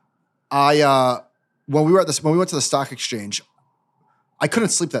 When we went to the stock exchange, I couldn't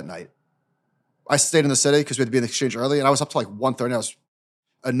sleep that night. I stayed in the city because we had to be in the exchange early, and I was up to like 1:30. I was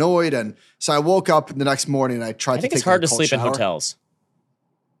annoyed, and so I woke up the next morning and I tried to take a cold shower. I think it's hard to sleep in hotels.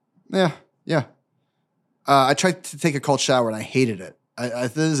 Yeah. I tried to take a cold shower and I hated it. I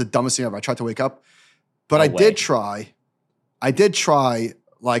this is the dumbest thing ever. I tried to wake up, but I did try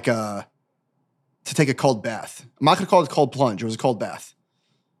like to take a cold bath. I'm not going to call it a cold plunge. It was a cold bath.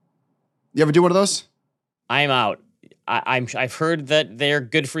 You ever do one of those? I'm out. I've heard that they're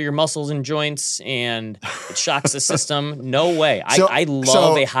good for your muscles and joints, and it shocks the system. No way. I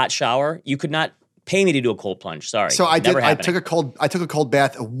love a hot shower. You could not pay me to do a cold plunge. Sorry. So I did. I took a cold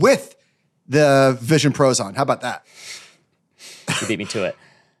bath with the Vision Pros on. How about that? You beat me to it.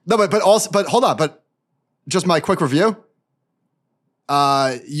 No, but hold on. But just my quick review.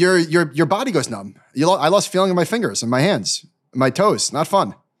 Your body goes numb. I lost feeling in my fingers and my hands, my toes. Not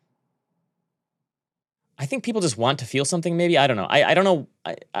fun. I think people just want to feel something, maybe. I don't know. I don't know.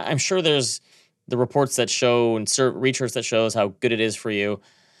 I'm sure there's the reports that show and research that shows how good it is for you.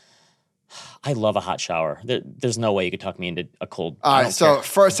 I love a hot shower. There's no way you could talk me into a cold. All right, so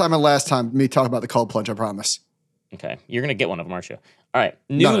first time and last time, me talk about the cold plunge, I promise. Okay, you're going to get one of them, aren't you? All right,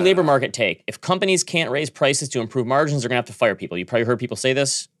 labor market take. If companies can't raise prices to improve margins, they're going to have to fire people. You probably heard people say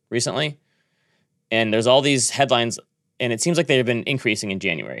this recently. And there's all these headlines, and it seems like they've been increasing in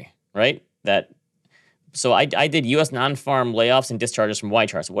January, right? So I did U.S. non-farm layoffs and discharges from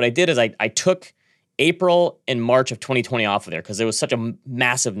Y-Chart. So what I did is I took April and March of 2020 off of there because there was such a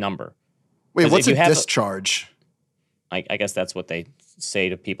massive number. Wait, what's a discharge? I guess that's what they say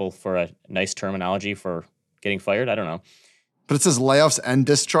to people for a nice terminology for getting fired. I don't know. But it says layoffs and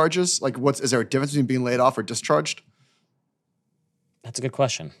discharges? Like, is there a difference between being laid off or discharged? That's a good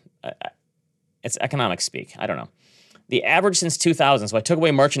question. It's economics speak. I don't know. The average since 2000, so I took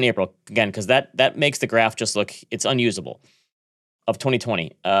away March and April, again, because that makes the graph just look, it's unusable, of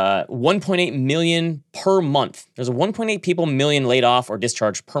 2020. 1.8 million per month. There's a 1.8 million laid off or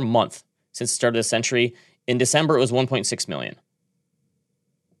discharged per month since the start of the century. In December, it was 1.6 million.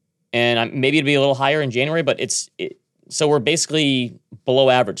 And maybe it'd be a little higher in January, but so we're basically below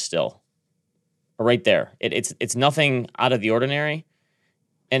average still, right there. It's nothing out of the ordinary.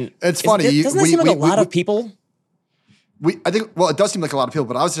 And it's funny. Doesn't that seem like a lot of people? I think it does seem like a lot of people,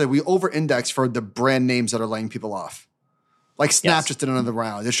 but I would say we over-index for the brand names that are laying people off. Like Snap just did another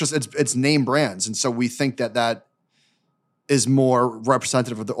round. It's just it's name brands, and so we think that is more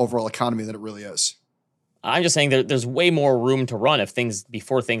representative of the overall economy than it really is. I'm just saying there's way more room to run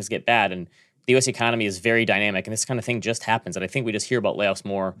before things get bad, and the U.S. economy is very dynamic, and this kind of thing just happens. And I think we just hear about layoffs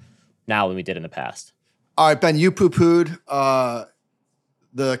more now than we did in the past. All right, Ben, you poo-pooed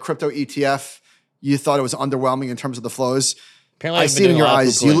the crypto ETF. You thought it was underwhelming in terms of the flows. Apparently, I see it in your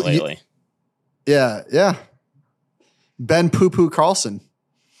eyes. Yeah. Ben Poo-Poo Carlson.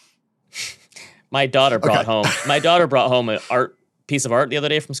 My daughter brought home. My daughter brought home an piece of art the other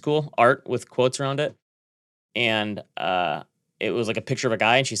day from school. Art with quotes around it, and it was like a picture of a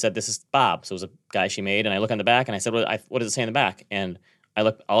guy. And she said, "This is Bob." So it was a guy she made. And I look on the back, and I said, "What does it say in the back?" And I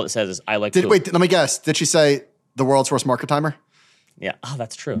look. All it says is, "I like." Wait, let me guess. Did she say the world's worst market timer? Yeah. Oh,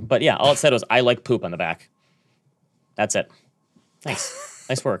 that's true. But yeah, all it said was, "I like poop" on the back. That's it. Thanks.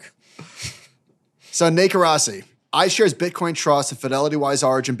 Nice work. So Nate Garassi, iShares Bitcoin Trust and Fidelity Wise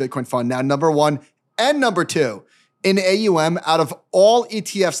Origin Bitcoin Fund, now number 1 and number 2 in AUM out of all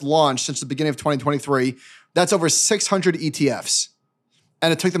ETFs launched since the beginning of 2023. That's over 600 ETFs.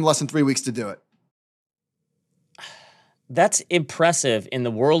 And it took them less than 3 weeks to do it. That's impressive in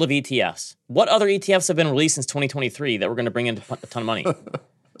the world of ETFs. What other ETFs have been released since 2023 that we're going to bring in a ton of money?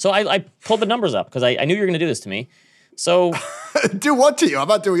 So I pulled the numbers up because I knew you were going to do this to me. So do what to you? I'm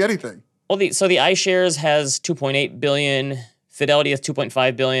not doing anything. Well, the iShares has 2.8 billion, Fidelity has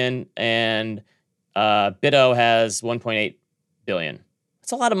 2.5 billion, and Bitto has 1.8 billion.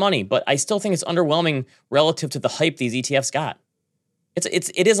 It's a lot of money, but I still think it's underwhelming relative to the hype these ETFs got.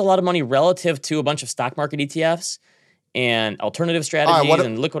 It is a lot of money relative to a bunch of stock market ETFs and alternative strategies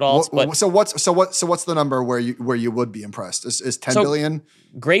and liquid alts. But so what's the number where you would be impressed? Is 10 billion?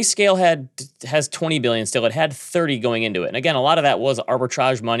 Grayscale has 20 billion still. It had 30 going into it, and again, a lot of that was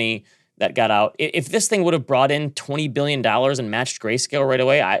arbitrage money that got out. If this thing would have brought in $20 billion and matched Grayscale right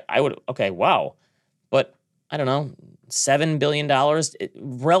away, I would, okay, wow. But I don't know, $7 billion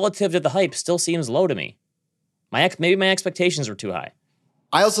relative to the hype still seems low to me. Maybe my expectations were too high.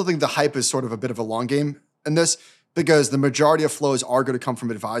 I also think the hype is sort of a bit of a long game in this because the majority of flows are going to come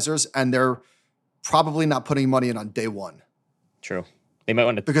from advisors and they're probably not putting money in on day one. True. They might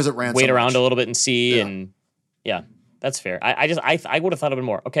want to because it ran wait so around much. a little bit and see. Yeah. And yeah, that's fair. I would have thought a bit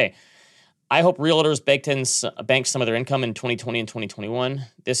more. Okay. I hope realtors banked some of their income in 2020 and 2021.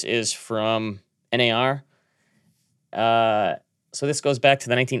 This is from NAR. So this goes back to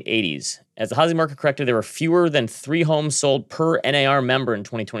the 1980s. As the housing market corrected, there were fewer than 3 homes sold per NAR member in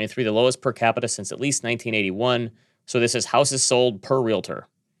 2023, the lowest per capita since at least 1981. So this is houses sold per realtor.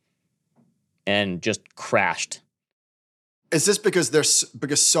 And just crashed. Is this because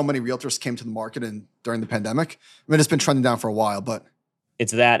so many realtors came to the market during the pandemic? I mean, it's been trending down for a while, but...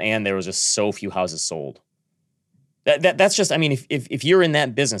 It's that, and there was just so few houses sold. That's just, I mean, if you're in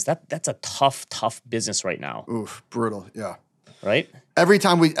that business, that's a tough business right now. Oof, brutal, yeah. Right? Every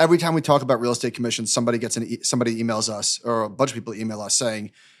time we talk about real estate commissions, somebody emails us, or a bunch of people email us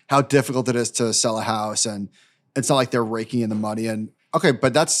saying how difficult it is to sell a house, and it's not like they're raking in the money. And okay,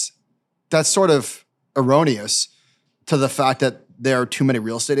 but that's sort of erroneous to the fact that there are too many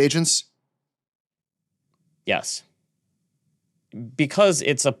real estate agents. Yes. Because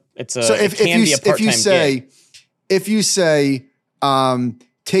it's a so if you say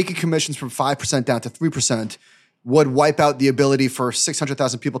taking commissions from 5% down to 3% would wipe out the ability for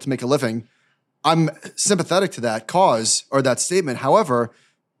 600,000 people to make a living, I'm sympathetic to that cause or that statement. However,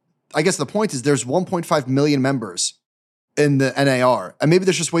 I guess the point is there's 1.5 million members in the NAR, and maybe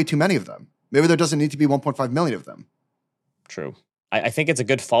there's just way too many of them. Maybe there doesn't need to be 1.5 million of them. True. I think it's a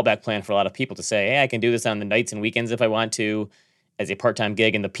good fallback plan for a lot of people to say, hey, I can do this on the nights and weekends if I want to, as a part-time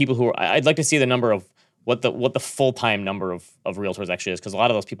gig. And the people who I'd like to see the number of what the full-time number of realtors actually is, because a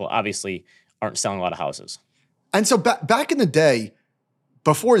lot of those people obviously aren't selling a lot of houses. And so back in the day,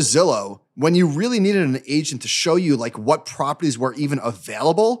 before Zillow, when you really needed an agent to show you like what properties were even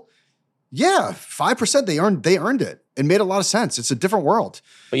available, yeah, 5% they earned it. It made a lot of sense. It's a different world.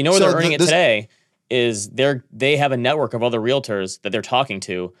 But you know where they're earning it today is they have a network of other realtors that they're talking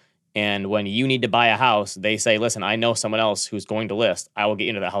to. And when you need to buy a house, they say, listen, I know someone else who's going to list. I will get you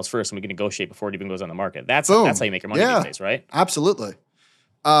into that house first and we can negotiate before it even goes on the market. That's how you make your money these days, right? Absolutely.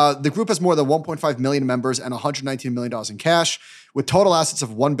 The group has more than 1.5 million members and $119 million in cash with total assets of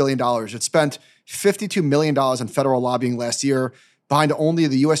 $1 billion. It spent $52 million in federal lobbying last year behind only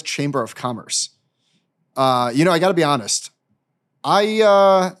the U.S. Chamber of Commerce. I got to be honest.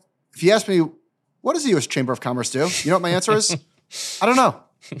 If you ask me, what does the U.S. Chamber of Commerce do? You know what my answer is? I don't know.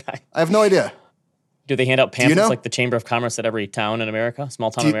 I have no idea. Do they hand out pamphlets like the Chamber of Commerce at every town in America,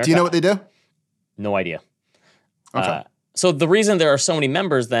 small town in America? Do you know what they do? No idea. Okay. So the reason there are so many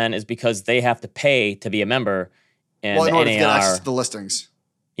members then is because they have to pay to be a member. And in order NAR, to get access to the listings.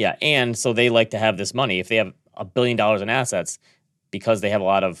 Yeah, and so they like to have this money. If they have $1 billion in assets, because they have a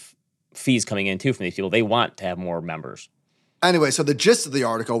lot of fees coming in too from these people, they want to have more members. Anyway, so the gist of the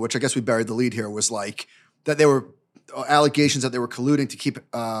article, which I guess we buried the lead here, was like that they were allegations that they were colluding to keep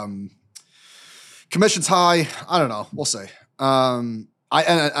commissions high. I don't know. We'll see. And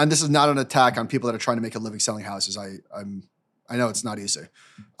this is not an attack on people that are trying to make a living selling houses. I know it's not easy.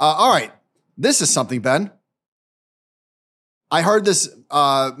 All right. This is something, Ben. I heard this,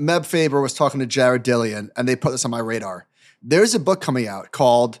 Meb Faber was talking to Jared Dillian, and they put this on my radar. There's a book coming out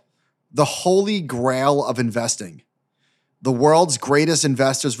called The Holy Grail of Investing. The world's greatest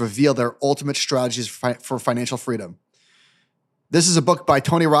investors reveal their ultimate strategies for financial freedom. This is a book by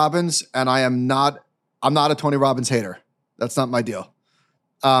Tony Robbins, and I'm not a Tony Robbins hater. That's not my deal.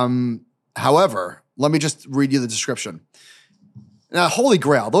 However, let me just read you the description. Now, Holy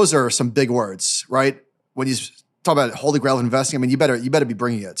Grail, those are some big words, right? When you talk about Holy Grail of investing, I mean, you better be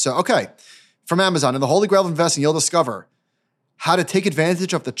bringing it. So, okay, from Amazon, in The Holy Grail of Investing, you'll discover how to take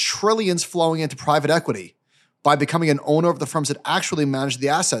advantage of the trillions flowing into private equity by becoming an owner of the firms that actually manage the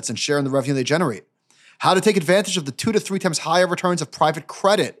assets and share in the revenue they generate. how to take advantage of the 2 to 3 times higher returns of private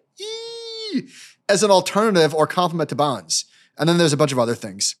credit as an alternative or complement to bonds. And then there's a bunch of other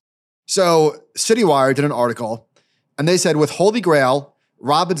things. So CityWire did an article, and they said, with Holy Grail,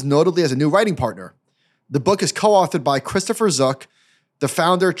 Robbins notably has a new writing partner. The book is co-authored by Christopher Zook, the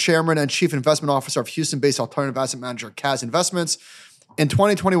founder, chairman, and chief investment officer of Houston-based alternative asset manager Kaz Investments. In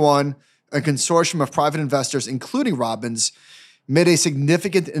 2021, a consortium of private investors, including Robbins, made a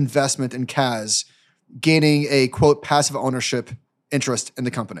significant investment in Kaz, gaining a, quote, passive ownership interest in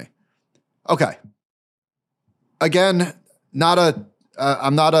the company. Okay. Again,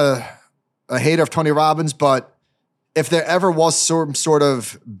 I'm not a hater of Tony Robbins, but if there ever was some sort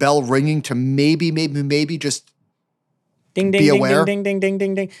of bell ringing to maybe just ding, ding, be ding, aware. ding, ding, ding,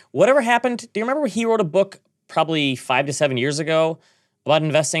 ding, ding. Whatever happened? Do you remember he wrote a book probably 5 to 7 years ago about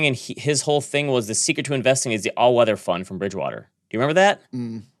investing, and his whole thing was the secret to investing is the all-weather fund from Bridgewater. Do you remember that?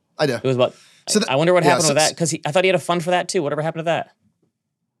 I do. It was about. So I wonder what happened with that, because I thought he had a fund for that too. Whatever happened to that?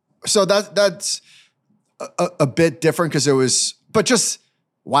 So that's a bit different because it was, but just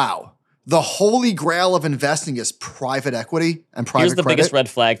wow. The holy grail of investing is private equity and private credit. Here's the biggest red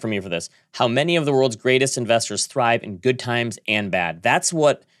flag for me for this. How many of the world's greatest investors thrive in good times and bad. That's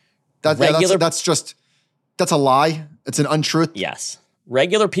what that's a lie. It's an untruth. Yes.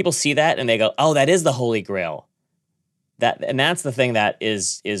 Regular people see that and they go, oh, that is the holy grail. And that's the thing that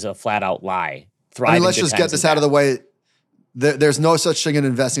is a flat out lie. I mean, let's just get this out of the way. There's no such thing in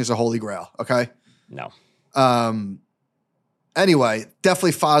investing as a holy grail, okay? No. Anyway,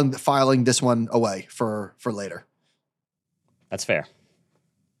 definitely filing this one away for later. That's fair.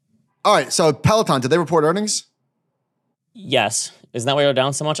 All right, so Peloton, did they report earnings? Yes. Isn't that why you're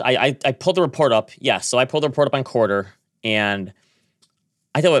down so much? I pulled the report up. Yes. So I pulled the report up on Quarter, and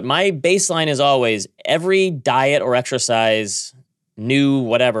I tell you what, my baseline is always every diet or exercise, new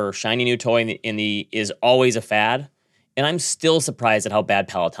whatever, shiny new toy is always a fad. And I'm still surprised at how bad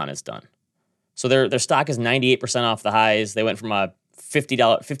Peloton has done. So their stock is 98% off the highs. They went from a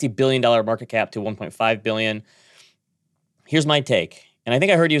 $50 billion market cap to $1.5 billion. Here's my take. And I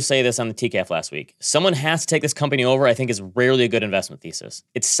think I heard you say this on the TCAF last week. Someone has to take this company over, I think, is rarely a good investment thesis.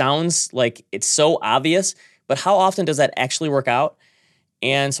 It sounds like it's so obvious, but how often does that actually work out?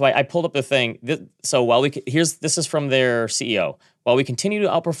 And so I pulled up the thing. So this is from their CEO. While we continue to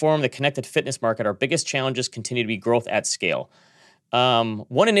outperform the connected fitness market, our biggest challenges continue to be growth at scale.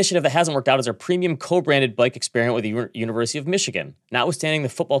 One initiative that hasn't worked out is our premium co-branded bike experiment with the University of Michigan. Notwithstanding the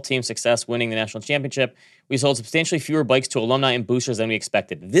football team's success winning the national championship, we sold substantially fewer bikes to alumni and boosters than we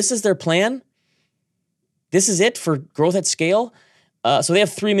expected. This is their plan? This is it for growth at scale? So they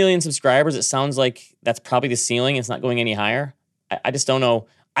have 3 million subscribers. It sounds like that's probably the ceiling. It's not going any higher. I just don't know.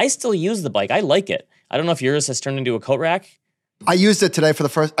 I still use the bike. I like it. I don't know if yours has turned into a coat rack. I used it today for the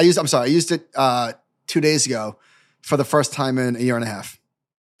first. I used it 2 days ago for the first time in a year and a half.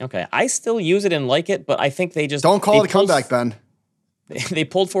 Okay, I still use it and like it, but I think they just don't call it a comeback, Ben. They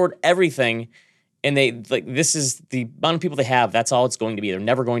pulled forward everything, and this is the amount of people they have. That's all it's going to be. They're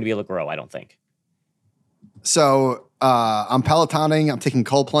never going to be able to grow, I don't think. So I'm Pelotoning. I'm taking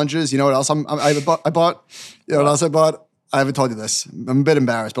cold plunges. You know what else I bought? You know what else I bought? I haven't told you this. I'm a bit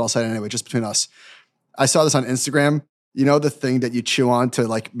embarrassed, but I'll say it anyway, just between us. I saw this on Instagram. You know the thing that you chew on to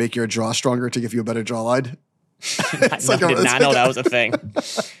like make your jaw stronger to give you a better jawline? I did not know that was a thing.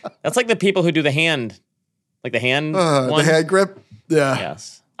 That's like the people who do the hand, one. The hand grip? Yeah.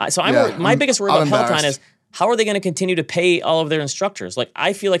 Yes. My biggest worry about Peloton is how are they going to continue to pay all of their instructors? Like,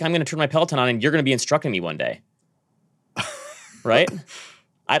 I feel like I'm going to turn my Peloton on and you're going to be instructing me one day. Right?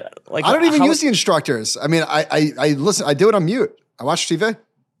 I don't even use the instructors. I mean, I listen. I do it on mute. I watch TV.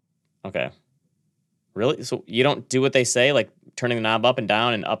 Okay. Really? So you don't do what they say, like turning the knob up and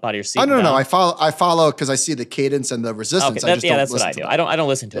down and up out of your seat? Oh, no. I follow because I see the cadence and the resistance. Okay, that's what I do. I don't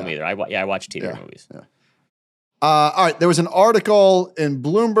listen to them either. I watch TV or movies. Yeah. All right. There was an article in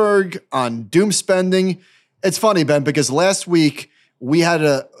Bloomberg on doom spending. It's funny, Ben, because last week we had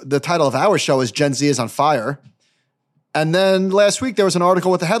the title of our show is Gen Z is on fire. And then last week, there was an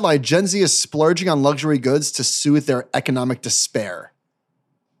article with the headline, Gen Z is splurging on luxury goods to soothe their economic despair.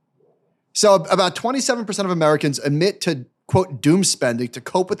 So about 27% of Americans admit to, quote, doom spending to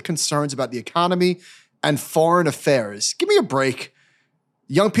cope with concerns about the economy and foreign affairs. Give me a break.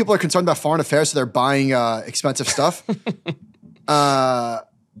 Young people are concerned about foreign affairs, so they're buying expensive stuff. So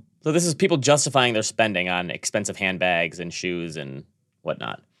this is people justifying their spending on expensive handbags and shoes and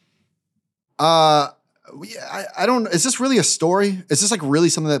whatnot. I don't. Is this really a story? Is this like really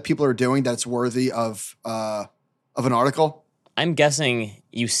something that people are doing that's worthy of an article? I'm guessing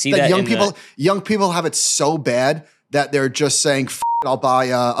you see that young people have it so bad that they're just saying, I'll buy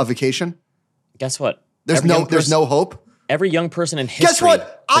a vacation. Guess what? There's no hope. Every young person in history. Guess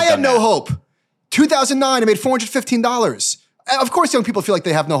what? I had no hope. 2009, I made $415. Of course, young people feel like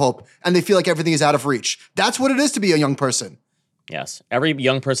they have no hope and they feel like everything is out of reach. That's what it is to be a young person. Yes. Every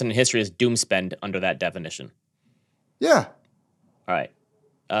young person in history is doom spend under that definition. Yeah. All right.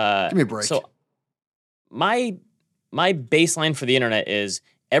 Give me a break. So my baseline for the internet is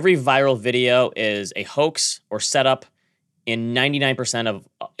every viral video is a hoax or setup in 99% of,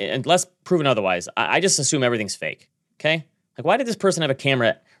 unless proven otherwise. I just assume everything's fake. Okay? Like, why did this person have a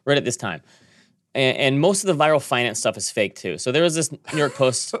camera right at this time? And most of the viral finance stuff is fake too. So there was this New York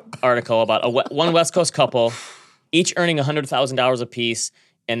Post article about one West Coast couple, each earning $100,000 apiece,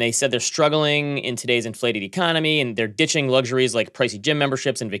 and they said they're struggling in today's inflated economy, and they're ditching luxuries like pricey gym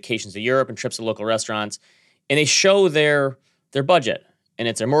memberships and vacations to Europe and trips to local restaurants. And they show their budget, and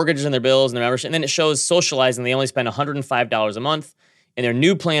it's their mortgages and their bills and their membership. And then it shows socializing. They only spend $105 a month. And their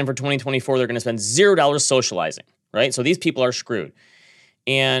new plan for 2024, they're going to spend $0 socializing, right? So these people are screwed.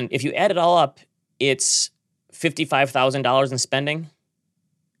 And if you add it all up, it's $55,000 in spending,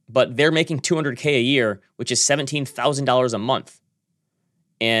 but they're making $200K a year, which is $17,000 a month.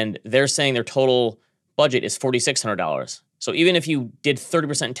 And they're saying their total budget is $4,600. So even if you did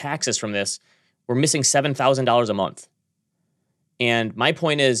 30% in taxes from this, we're missing $7,000 a month. And my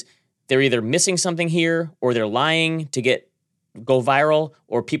point is, they're either missing something here, or they're lying to go viral,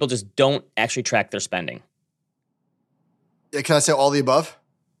 or people just don't actually track their spending. Can I say all the above?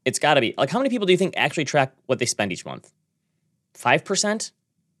 It's got to be. Like, how many people do you think actually track what they spend each month? 5%?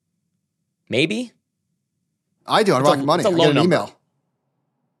 Maybe? I do. I rock money. It's a low I get an number. email.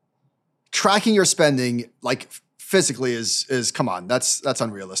 Tracking your spending, like, physically is come on. That's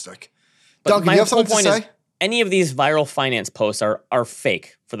unrealistic. But Duncan, do you have something to say? Is, any of these viral finance posts are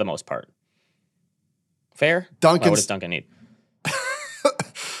fake for the most part. Fair? What does Duncan need?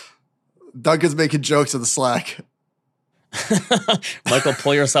 Duncan's making jokes in the Slack. Michael,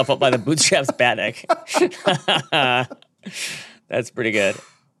 pull yourself up by the bootstraps, Batnick. That's pretty good.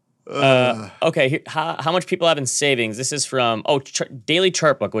 Okay, how much people have in savings? This is from Daily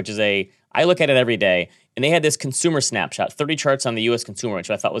Chartbook, which is I look at it every day, and they had this consumer snapshot, 30 charts on the U.S. consumer, which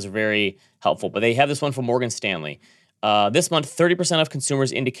I thought was very helpful. But they have this one from Morgan Stanley. This month, 30% of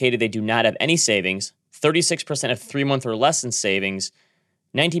consumers indicated they do not have any savings. 36% have 3 months or less in savings.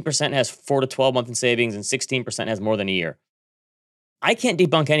 19% has 4 to 12 months in savings, and 16% has more than a year. I can't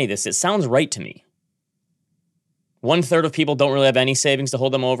debunk any of this. It sounds right to me. 1/3 of people don't really have any savings to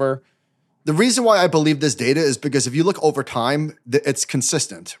hold them over. The reason why I believe this data is because if you look over time, it's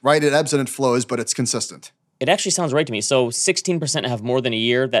consistent, right? It ebbs and it flows, but it's consistent. It actually sounds right to me. So 16% have more than a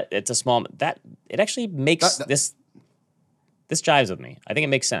year. That it's a small. That it actually makes this jives with me. I think it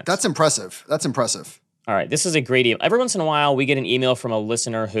makes sense. That's impressive. All right, this is a great email. Every once in a while, we get an email from a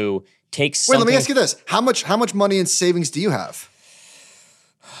listener who takes. Wait, let me ask you this: how much money in savings do you have?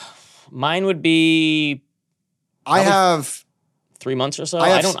 Mine would be. I have 3 months or so.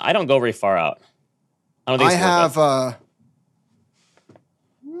 I don't go very far out. I don't think it's worth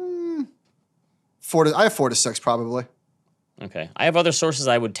it. I have 4 to 6 probably. Okay, I have other sources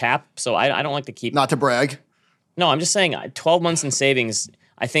I would tap, so I don't like to keep. Not to brag. No, I'm just saying 12 months in savings,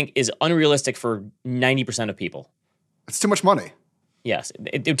 I think, is unrealistic for 90% of people. It's too much money. Yes,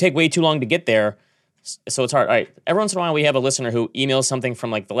 it would take way too long to get there, so it's hard. All right, every once in a while we have a listener who emails something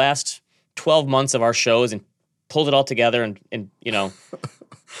from like the last 12 months of our shows and pulls it all together and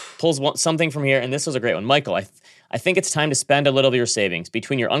pulls something from here, and this was a great one. Michael, I think it's time to spend a little of your savings.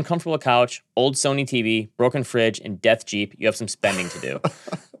 Between your uncomfortable couch, old Sony TV, broken fridge, and death Jeep, you have some spending to do.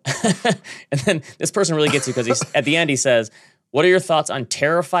 And then this person really gets you because at the end he says, what are your thoughts on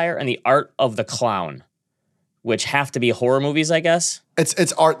Terrifier and the Art of the Clown? Which have to be horror movies, I guess.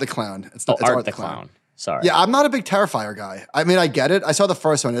 It's Art the Clown. It's Art the Clown. Sorry. Yeah, I'm not a big Terrifier guy. I mean, I get it. I saw the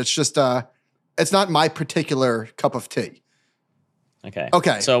first one. It's just, it's not my particular cup of tea.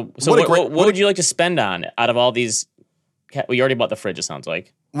 Okay. So what would you like to spend on out of all these? Well, you already bought the fridge, it sounds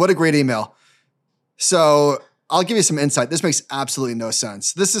like. What a great email. So I'll give you some insight. This makes absolutely no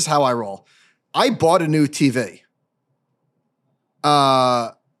sense. This is how I roll. I bought a new TV.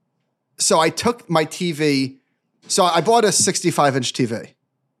 So I took my TV. So I bought a 65-inch TV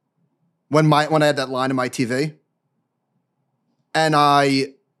when I had that line in my TV. And all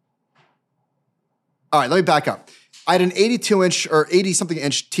right, let me back up. I had an 82-inch or 80-something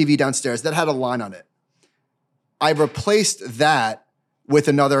inch TV downstairs that had a line on it. I replaced that with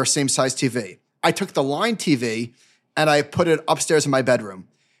another same-size TV. I took the line TV and I put it upstairs in my bedroom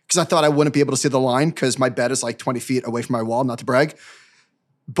because I thought I wouldn't be able to see the line because my bed is like 20 feet away from my wall, not to brag.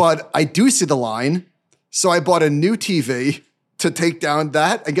 But I do see the line, so I bought a new TV to take down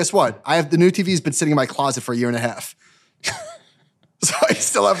that. And guess what? The new TV's been sitting in my closet for a year and a half. So I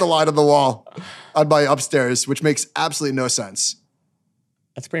still have the light on the wall on my upstairs, which makes absolutely no sense.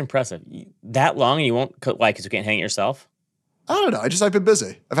 That's pretty impressive. That long and you won't why? Because you can't hang it yourself? I don't know. I've been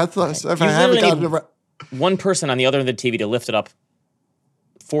busy. I haven't gotten around. One person on the other end of the TV to lift it up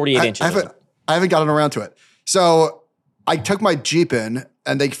 48 inches. I haven't gotten around to it. So I took my Jeep in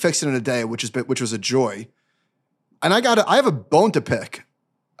and they fixed it in a day, which was a joy. And I have a bone to pick.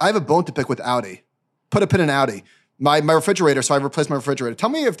 I have a bone to pick with Audi. Put a pin in Audi. My refrigerator, so I replaced my refrigerator. Tell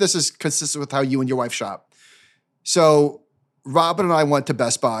me if this is consistent with how you and your wife shop. So Robin and I went to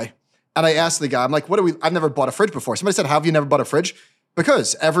Best Buy, and I asked the guy, I'm like, I've never bought a fridge before. Somebody said, how have you never bought a fridge?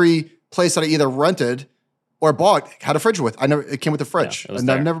 Because every place that I either rented or bought had a fridge it came with a fridge. Yeah, and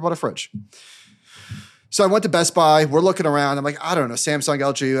I've never bought a fridge. So I went to Best Buy. We're looking around. I'm like, I don't know, Samsung,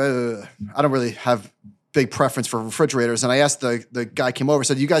 LG. I don't really have big preference for refrigerators. And I asked the guy came over,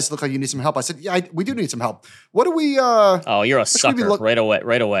 said, you guys look like you need some help. I said, yeah, we do need some help. What do we... oh, you're a sucker right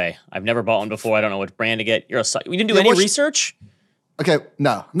away. I've never bought one before. I don't know what brand to get. You're a sucker. We didn't do any research? Okay,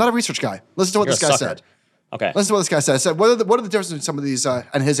 no. I'm not a research guy. Listen to what this guy said. Okay. Listen to what this guy said. I said, what are the differences in some of these?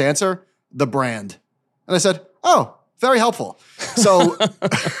 And his answer, the brand. And I said, oh, very helpful. So...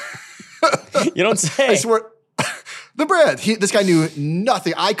 You don't say. I swear... The brand. This guy knew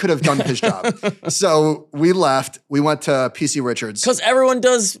nothing. I could have done his job. So we left. We went to PC Richards. Because everyone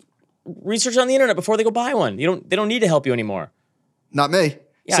does research on the internet before they go buy one. They don't need to help you anymore. Not me.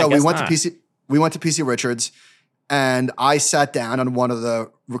 Yeah, so we went to PC Richards, and I sat down on one of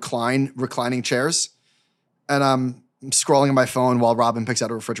the reclining chairs, and I'm scrolling on my phone while Robin picks out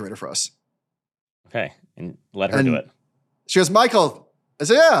a refrigerator for us. Okay, and let her do it. She goes, Michael. I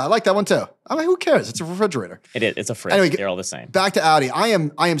said, yeah, I like that one too. I'm like, who cares? It's a refrigerator. It is. It's a fridge. Anyway, they're all the same. Back to Audi. I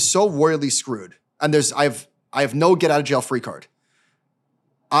am so royally screwed. And I have no get out of jail free card.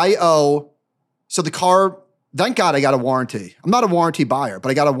 So the car, thank God I got a warranty. I'm not a warranty buyer,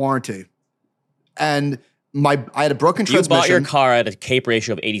 but I got a warranty. And I had a broken transmission. You bought your car at a CAPE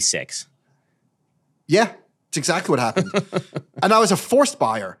ratio of 86. Yeah, it's exactly what happened. And I was a forced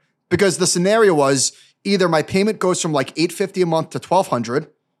buyer because the scenario was either my payment goes from like $850 a month to $1,200,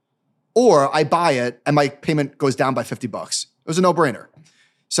 or I buy it and my payment goes down by $50. It was a no-brainer.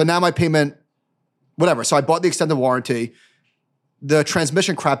 So now my payment, whatever. So I bought the extended warranty. The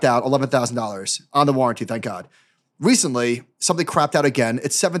transmission crapped out $11,000 on the warranty, thank God. Recently, something crapped out again.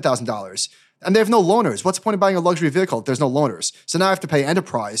 It's $7,000. And they have no loaners. What's the point of buying a luxury vehicle if there's no loaners? So now I have to pay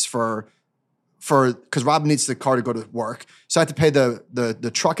Enterprise because Rob needs the car to go to work. So I have to pay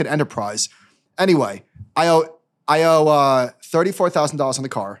the truck at Enterprise. Anyway, I owe $34,000 on the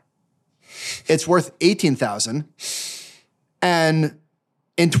car. It's worth $18,000, and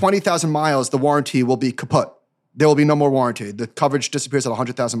in 20,000 miles, the warranty will be kaput. There will be no more warranty. The coverage disappears at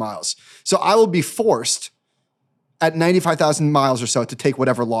 100,000 miles. So I will be forced at 95,000 miles or so to take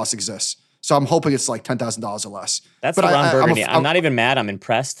whatever loss exists. So I'm hoping it's like $10,000 or less. That's the Ron Burgundy. I'm not even mad. I'm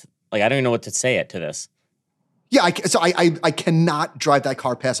impressed. Like I don't even know what to say to this. Yeah, I cannot drive that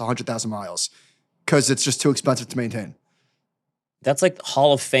car past 100,000 miles because it's just too expensive to maintain. That's like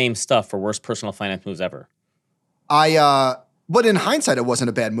Hall of Fame stuff for worst personal finance moves ever. But in hindsight, it wasn't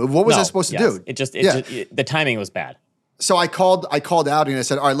a bad move. What was I supposed to do? The timing was bad. So I called out and I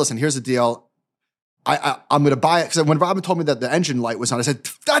said, all right, listen, here's the deal. I'm going to buy it. Because when Robin told me that the engine light was on, I said,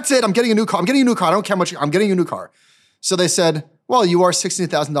 that's it. I'm getting a new car. I don't care much. I'm getting a new car. So they said, well, you are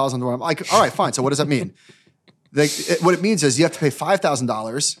 $16,000 on the road. I'm like, all right, fine. So what does that mean? What it means is you have to pay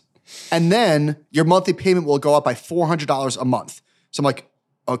 $5,000 and then your monthly payment will go up by $400 a month. So I'm like,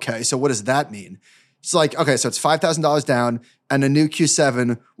 okay, so what does that mean? It's like, okay, so it's $5,000 down and a new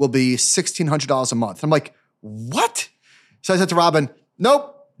Q7 will be $1,600 a month. I'm like, what? So I said to Robin,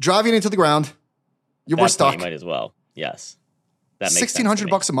 nope, driving into the ground. We're stuck. You might as well. Yes. That makes sense.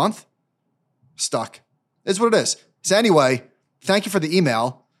 $1,600 a month? Stuck. It's what it is. So anyway, thank you for the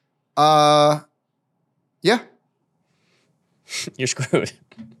email. Yeah. You're screwed.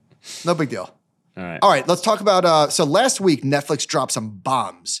 No big deal. All right. Let's talk about, so last week, Netflix dropped some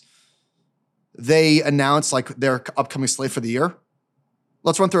bombs. They announced like their upcoming slate for the year.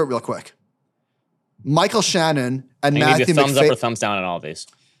 Let's run through it real quick. Michael Shannon and Matthew give you a thumbs up or thumbs down on all of these.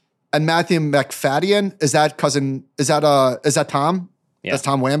 And Matthew McFadden, is that Tom? Yeah. That's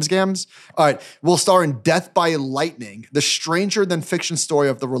Tom Wamsgams? All right. Will star in Death by Lightning, the stranger than fiction story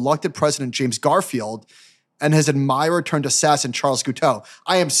of the reluctant president James Garfield and his admirer turned assassin Charles Guiteau.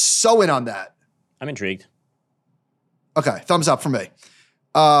 I am so in on that. I'm intrigued. Okay. Thumbs up for me.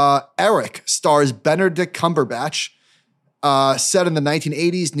 Eric stars Benedict Cumberbatch. Set in the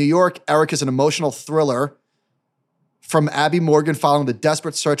 1980s New York, Eric is an emotional thriller from Abby Morgan following the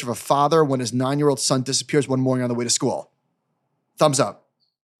desperate search of a father when his 9-year-old son disappears one morning on the way to school. Thumbs up.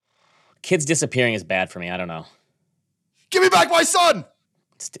 Kids disappearing is bad for me. I don't know. Give me back my son!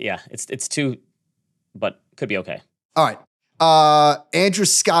 It's too, but could be okay. All right. Andrew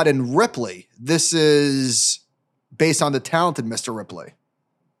Scott and Ripley. This is based on the talented Mr. Ripley.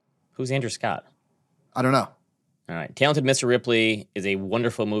 Who's Andrew Scott? I don't know. All right. Talented Mr. Ripley is a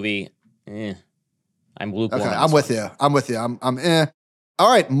wonderful movie. I'm lukewarm. Okay, I'm with you. I'm All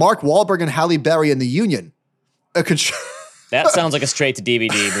right. Mark Wahlberg and Halle Berry in The Union. That sounds like a straight to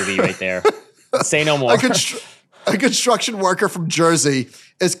DVD movie right there. Say no more. A construction worker from Jersey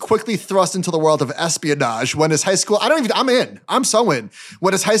is quickly thrust into the world of espionage when his high school, I'm so in.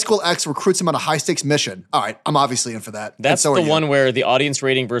 When his high school ex recruits him on a high stakes mission. All right, I'm obviously in for that. That's the one where the audience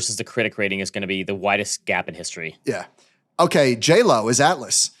rating versus the critic rating is going to be the widest gap in history. Yeah. Okay, J-Lo is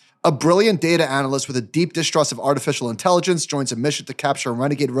Atlas. A brilliant data analyst with a deep distrust of artificial intelligence joins a mission to capture a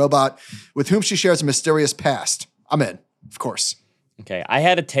renegade robot with whom she shares a mysterious past. I'm in, of course. Okay, I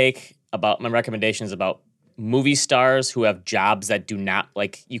had a take about my recommendations about movie stars who have jobs that do not,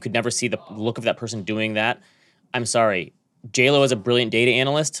 like, you could never see the look of that person doing that. I'm sorry. J-Lo is a brilliant data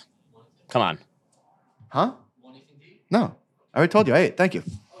analyst? Come on. Huh? No. I already told you. I ate. Thank you.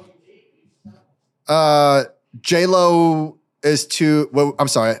 J-Lo is too... Well, I'm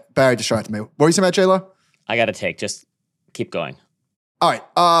sorry. Barry distracted me. What were you saying about J-Lo? I got a take. Just keep going. All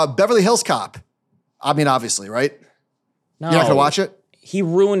right. Beverly Hills Cop. I mean, obviously, right? No. You're not going to watch it? He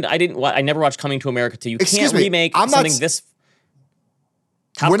ruined... I never watched Coming to America 2. You can't remake something this...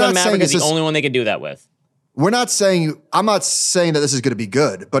 Top Gun Maverick is the only one they could do that with. I'm not saying that this is going to be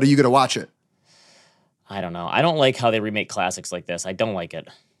good, but are you going to watch it? I don't know. I don't like how they remake classics like this. I don't like it.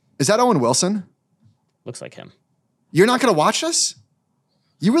 Is that Owen Wilson? Looks like him. You're not going to watch this?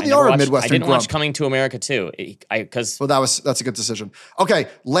 You really are a Midwestern I didn't grump. watch Coming to America 2. Well, that's a good decision. Okay,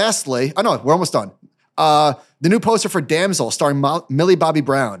 lastly, I know we're almost done. The new poster for Damsel starring Millie Bobby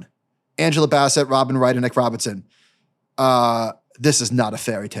Brown, Angela Bassett, Robin Wright, and Nick Robinson. This is not a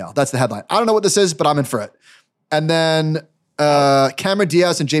fairy tale. That's the headline. I don't know what this is, but I'm in for it. And then Cameron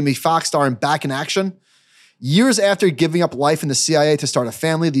Diaz and Jamie Foxx starring Back in Action. Years after giving up life in the CIA to start a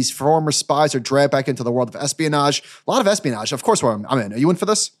family, these former spies are dragged back into the world of espionage. A lot of espionage. Of course, I'm in. Are you in for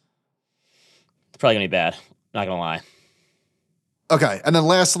this? It's probably going to be bad. Not going to lie. Okay. And then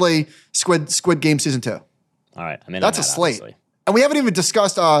lastly, Squid Game Season 2. All right. I'm in. That's a slate. Obviously. And we haven't even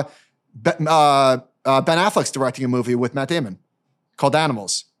discussed Ben Affleck's directing a movie with Matt Damon called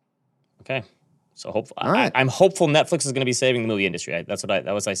Animals. Okay. So right. I'm hopeful Netflix is going to be saving the movie industry.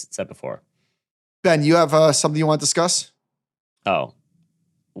 That was I said before. Ben, you have something you want to discuss? Oh.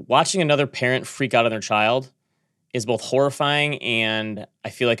 Watching another parent freak out on their child is both horrifying and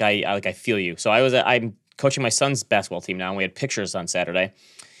I feel like I feel you. So I'm coaching my son's basketball team now, and we had pictures on Saturday.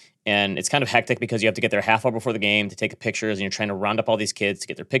 And it's kind of hectic because you have to get there half hour before the game to take the pictures, and you're trying to round up all these kids to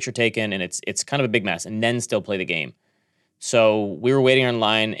get their picture taken, and it's kind of a big mess, and then still play the game. So we were waiting in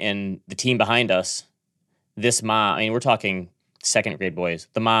line, and the team behind us, this mom, I mean, we're talking second grade boys,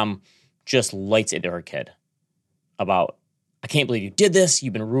 the mom just lights into her kid about, I can't believe you did this,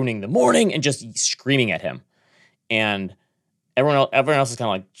 you've been ruining the morning, and just screaming at him. And everyone else is kind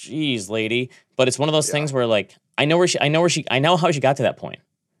of like, geez, lady. But it's one of those things where, like, I know how she got to that point.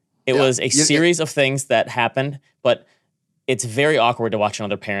 It was a series of things that happened, but it's very awkward to watch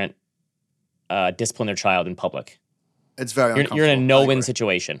another parent discipline their child in public. It's very uncomfortable. You're in a no-win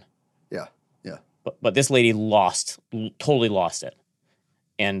situation. Yeah. But this lady totally lost it.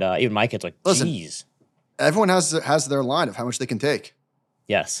 And even my kid's like, geez. Everyone has their line of how much they can take.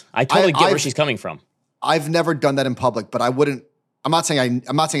 Yes. I totally get where she's coming from. I've never done that in public, but I wouldn't. I'm not saying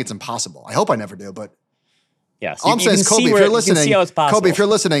it's impossible. I hope I never do, but yes. All I'm saying is, Kobe, if you're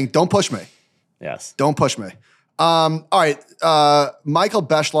listening, don't push me. Yes. Don't push me. All right. Michael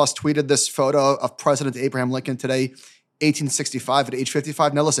Beschloss tweeted this photo of President Abraham Lincoln today, 1865 at age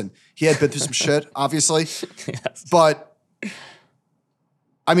 55. Now listen, he had been through some shit, obviously. Yes. But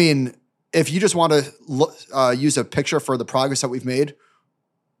I mean, if you just want to use a picture for the progress that we've made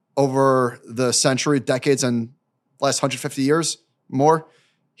over the century, decades, and last 150 years more,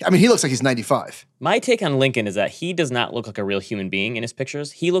 I mean, he looks like he's 95. My take on Lincoln is that he does not look like a real human being in his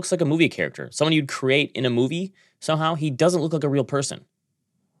pictures. He looks like a movie character. Someone you'd create in a movie somehow. He doesn't look like a real person.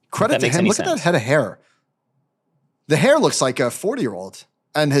 Credit to him. Look at that head of hair. The hair looks like a 40-year-old,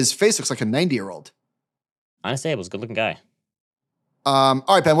 and his face looks like a 90-year-old. Honestly, he was a good-looking guy. All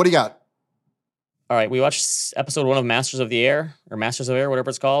right, Ben, what do you got? All right, we watched episode 1 of Masters of Air, whatever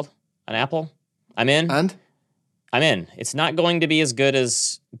it's called, on Apple. I'm in. And? I'm in. It's not going to be as good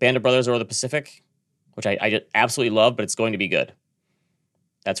as Band of Brothers or The Pacific, which I absolutely love, but it's going to be good.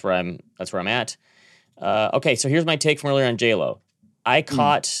 That's where I'm at. Okay, so here's my take from earlier on J-Lo. I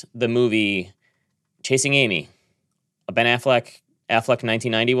caught the movie Chasing Amy, a Ben Affleck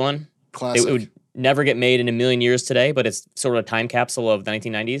 1991. Classic. It would never get made in a million years today, but it's sort of a time capsule of the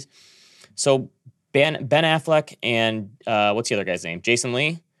 1990s. So Ben Affleck and what's the other guy's name? Jason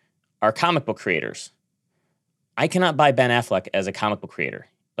Lee are comic book creators. I cannot buy Ben Affleck as a comic book creator.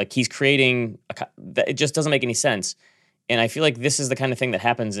 Like, he's creating it just doesn't make any sense. And I feel like this is the kind of thing that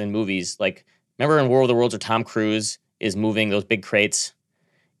happens in movies. Like, remember in War of the Worlds where Tom Cruise is moving those big crates,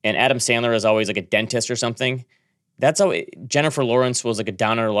 and Adam Sandler is always like a dentist or something. That's how Jennifer Lawrence was like a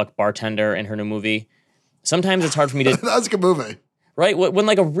down on her luck bartender in her new movie. Sometimes it's hard for me to. That's a good movie, right? When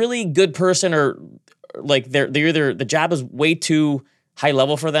like a really good person, or like they're either the job is way too high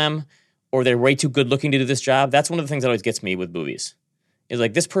level for them, or they're way too good looking to do this job. That's one of the things that always gets me with movies. Is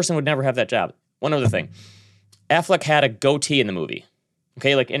like, this person would never have that job. One other thing, Affleck had a goatee in the movie.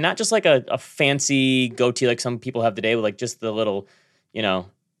 Okay, like, and not just like a fancy goatee like some people have today, but like just the little,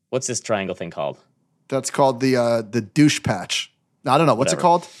 what's this triangle thing called? That's called the douche patch. I don't know. What's it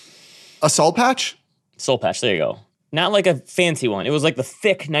called? A soul patch? Soul patch, there you go. Not like a fancy one. It was like the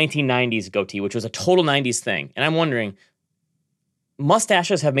thick 1990s goatee, which was a total 90s thing. And I'm wondering,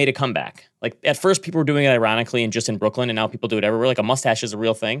 mustaches have made a comeback. Like, at first people were doing it ironically and just in Brooklyn, and now people do it everywhere. Like, a mustache is a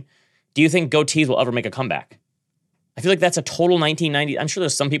real thing. Do you think goatees will ever make a comeback? I feel like that's a total 1990s. I'm sure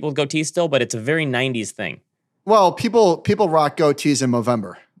there's some people with goatees still, but it's a very 90s thing. Well, people rock goatees in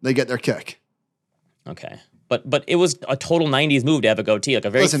Movember. They get their kick. Okay. But it was a total 90s move to have a goatee, like a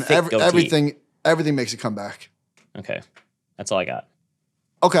very thick goatee. Everything makes a comeback. Okay. That's all I got.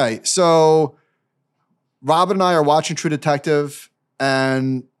 Okay, so Robin and I are watching True Detective,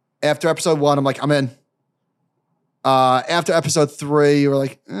 and after episode 1, I'm like, I'm in. After episode 3, we're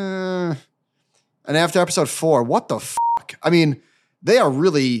like, And after episode 4, what the fuck? I mean, they are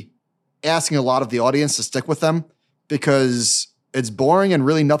really asking a lot of the audience to stick with them because it's boring and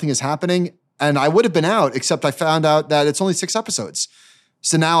really nothing is happening. And I would have been out, except I found out that it's only 6 episodes.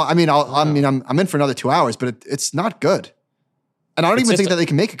 So now, I'm in for another 2 hours, but it's not good. And I don't even think that they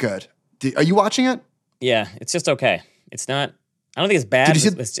can make it good. Are you watching it? Yeah, it's just okay. It's not. I don't think it's bad.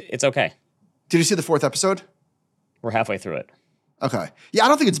 It's okay. Did you see the 4th episode? We're halfway through it. Okay. Yeah, I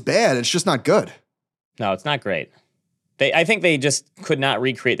don't think it's bad. It's just not good. No, it's not great. I think they just could not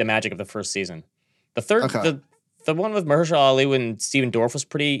recreate the magic of the first season. The third, okay. the one with Mahershala Ali and Steven Dorff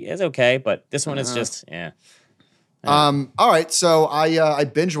is okay, but this one is just, yeah. All right, so I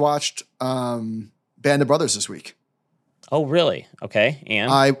binge watched Band of Brothers this week. Oh, really? Okay,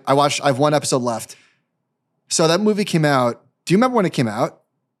 and? I have 1 episode left. So that movie came out. Do you remember when it came out?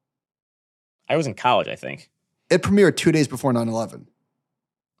 I was in college, I think. It premiered 2 days before 9/11.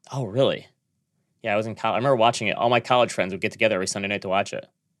 Oh, really? Yeah, I was in college. I remember watching it. All my college friends would get together every Sunday night to watch it.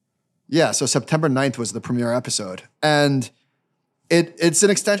 Yeah, so September 9th was the premiere episode. And it's an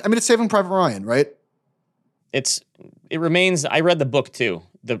extension. I mean, it's Saving Private Ryan, right? It remains, I read the book too.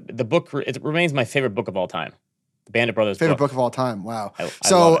 The book, it remains my favorite book of all time. The Band of Brothers favorite book of all time. Wow. I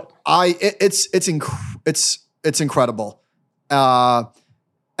love it. It's incredible. And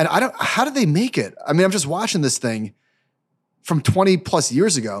how did they make it? I mean, I'm just watching this thing from 20 plus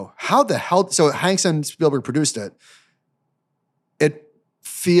years ago. How the hell? So Hanks and Spielberg produced it. It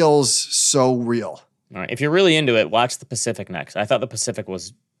feels so real. All right. If you're really into it, watch The Pacific next. I thought The Pacific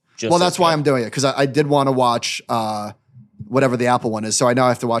was just. Well, that's why I'm doing it, because I did want to watch whatever the Apple one is. So I know I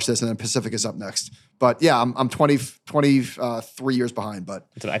have to watch this, and then Pacific is up next. But yeah, I'm 23 years behind. But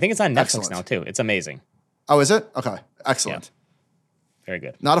I think it's on Netflix now too. It's amazing. Oh, is it? Okay, excellent. Yeah. Very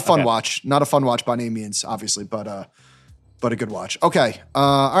good. Not a fun watch. Not a fun watch by any means, obviously, but a good watch. Okay.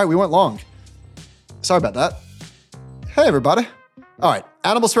 All right, we went long. Sorry about that. Hey, everybody. All right,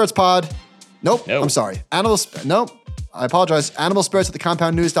 Animal Spirits Pod. Nope. I'm sorry. Nope. I apologize. Animal Spirits at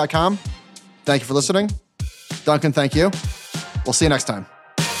thecompoundnews.com. Thank you for listening. Duncan, thank you. We'll see you next time.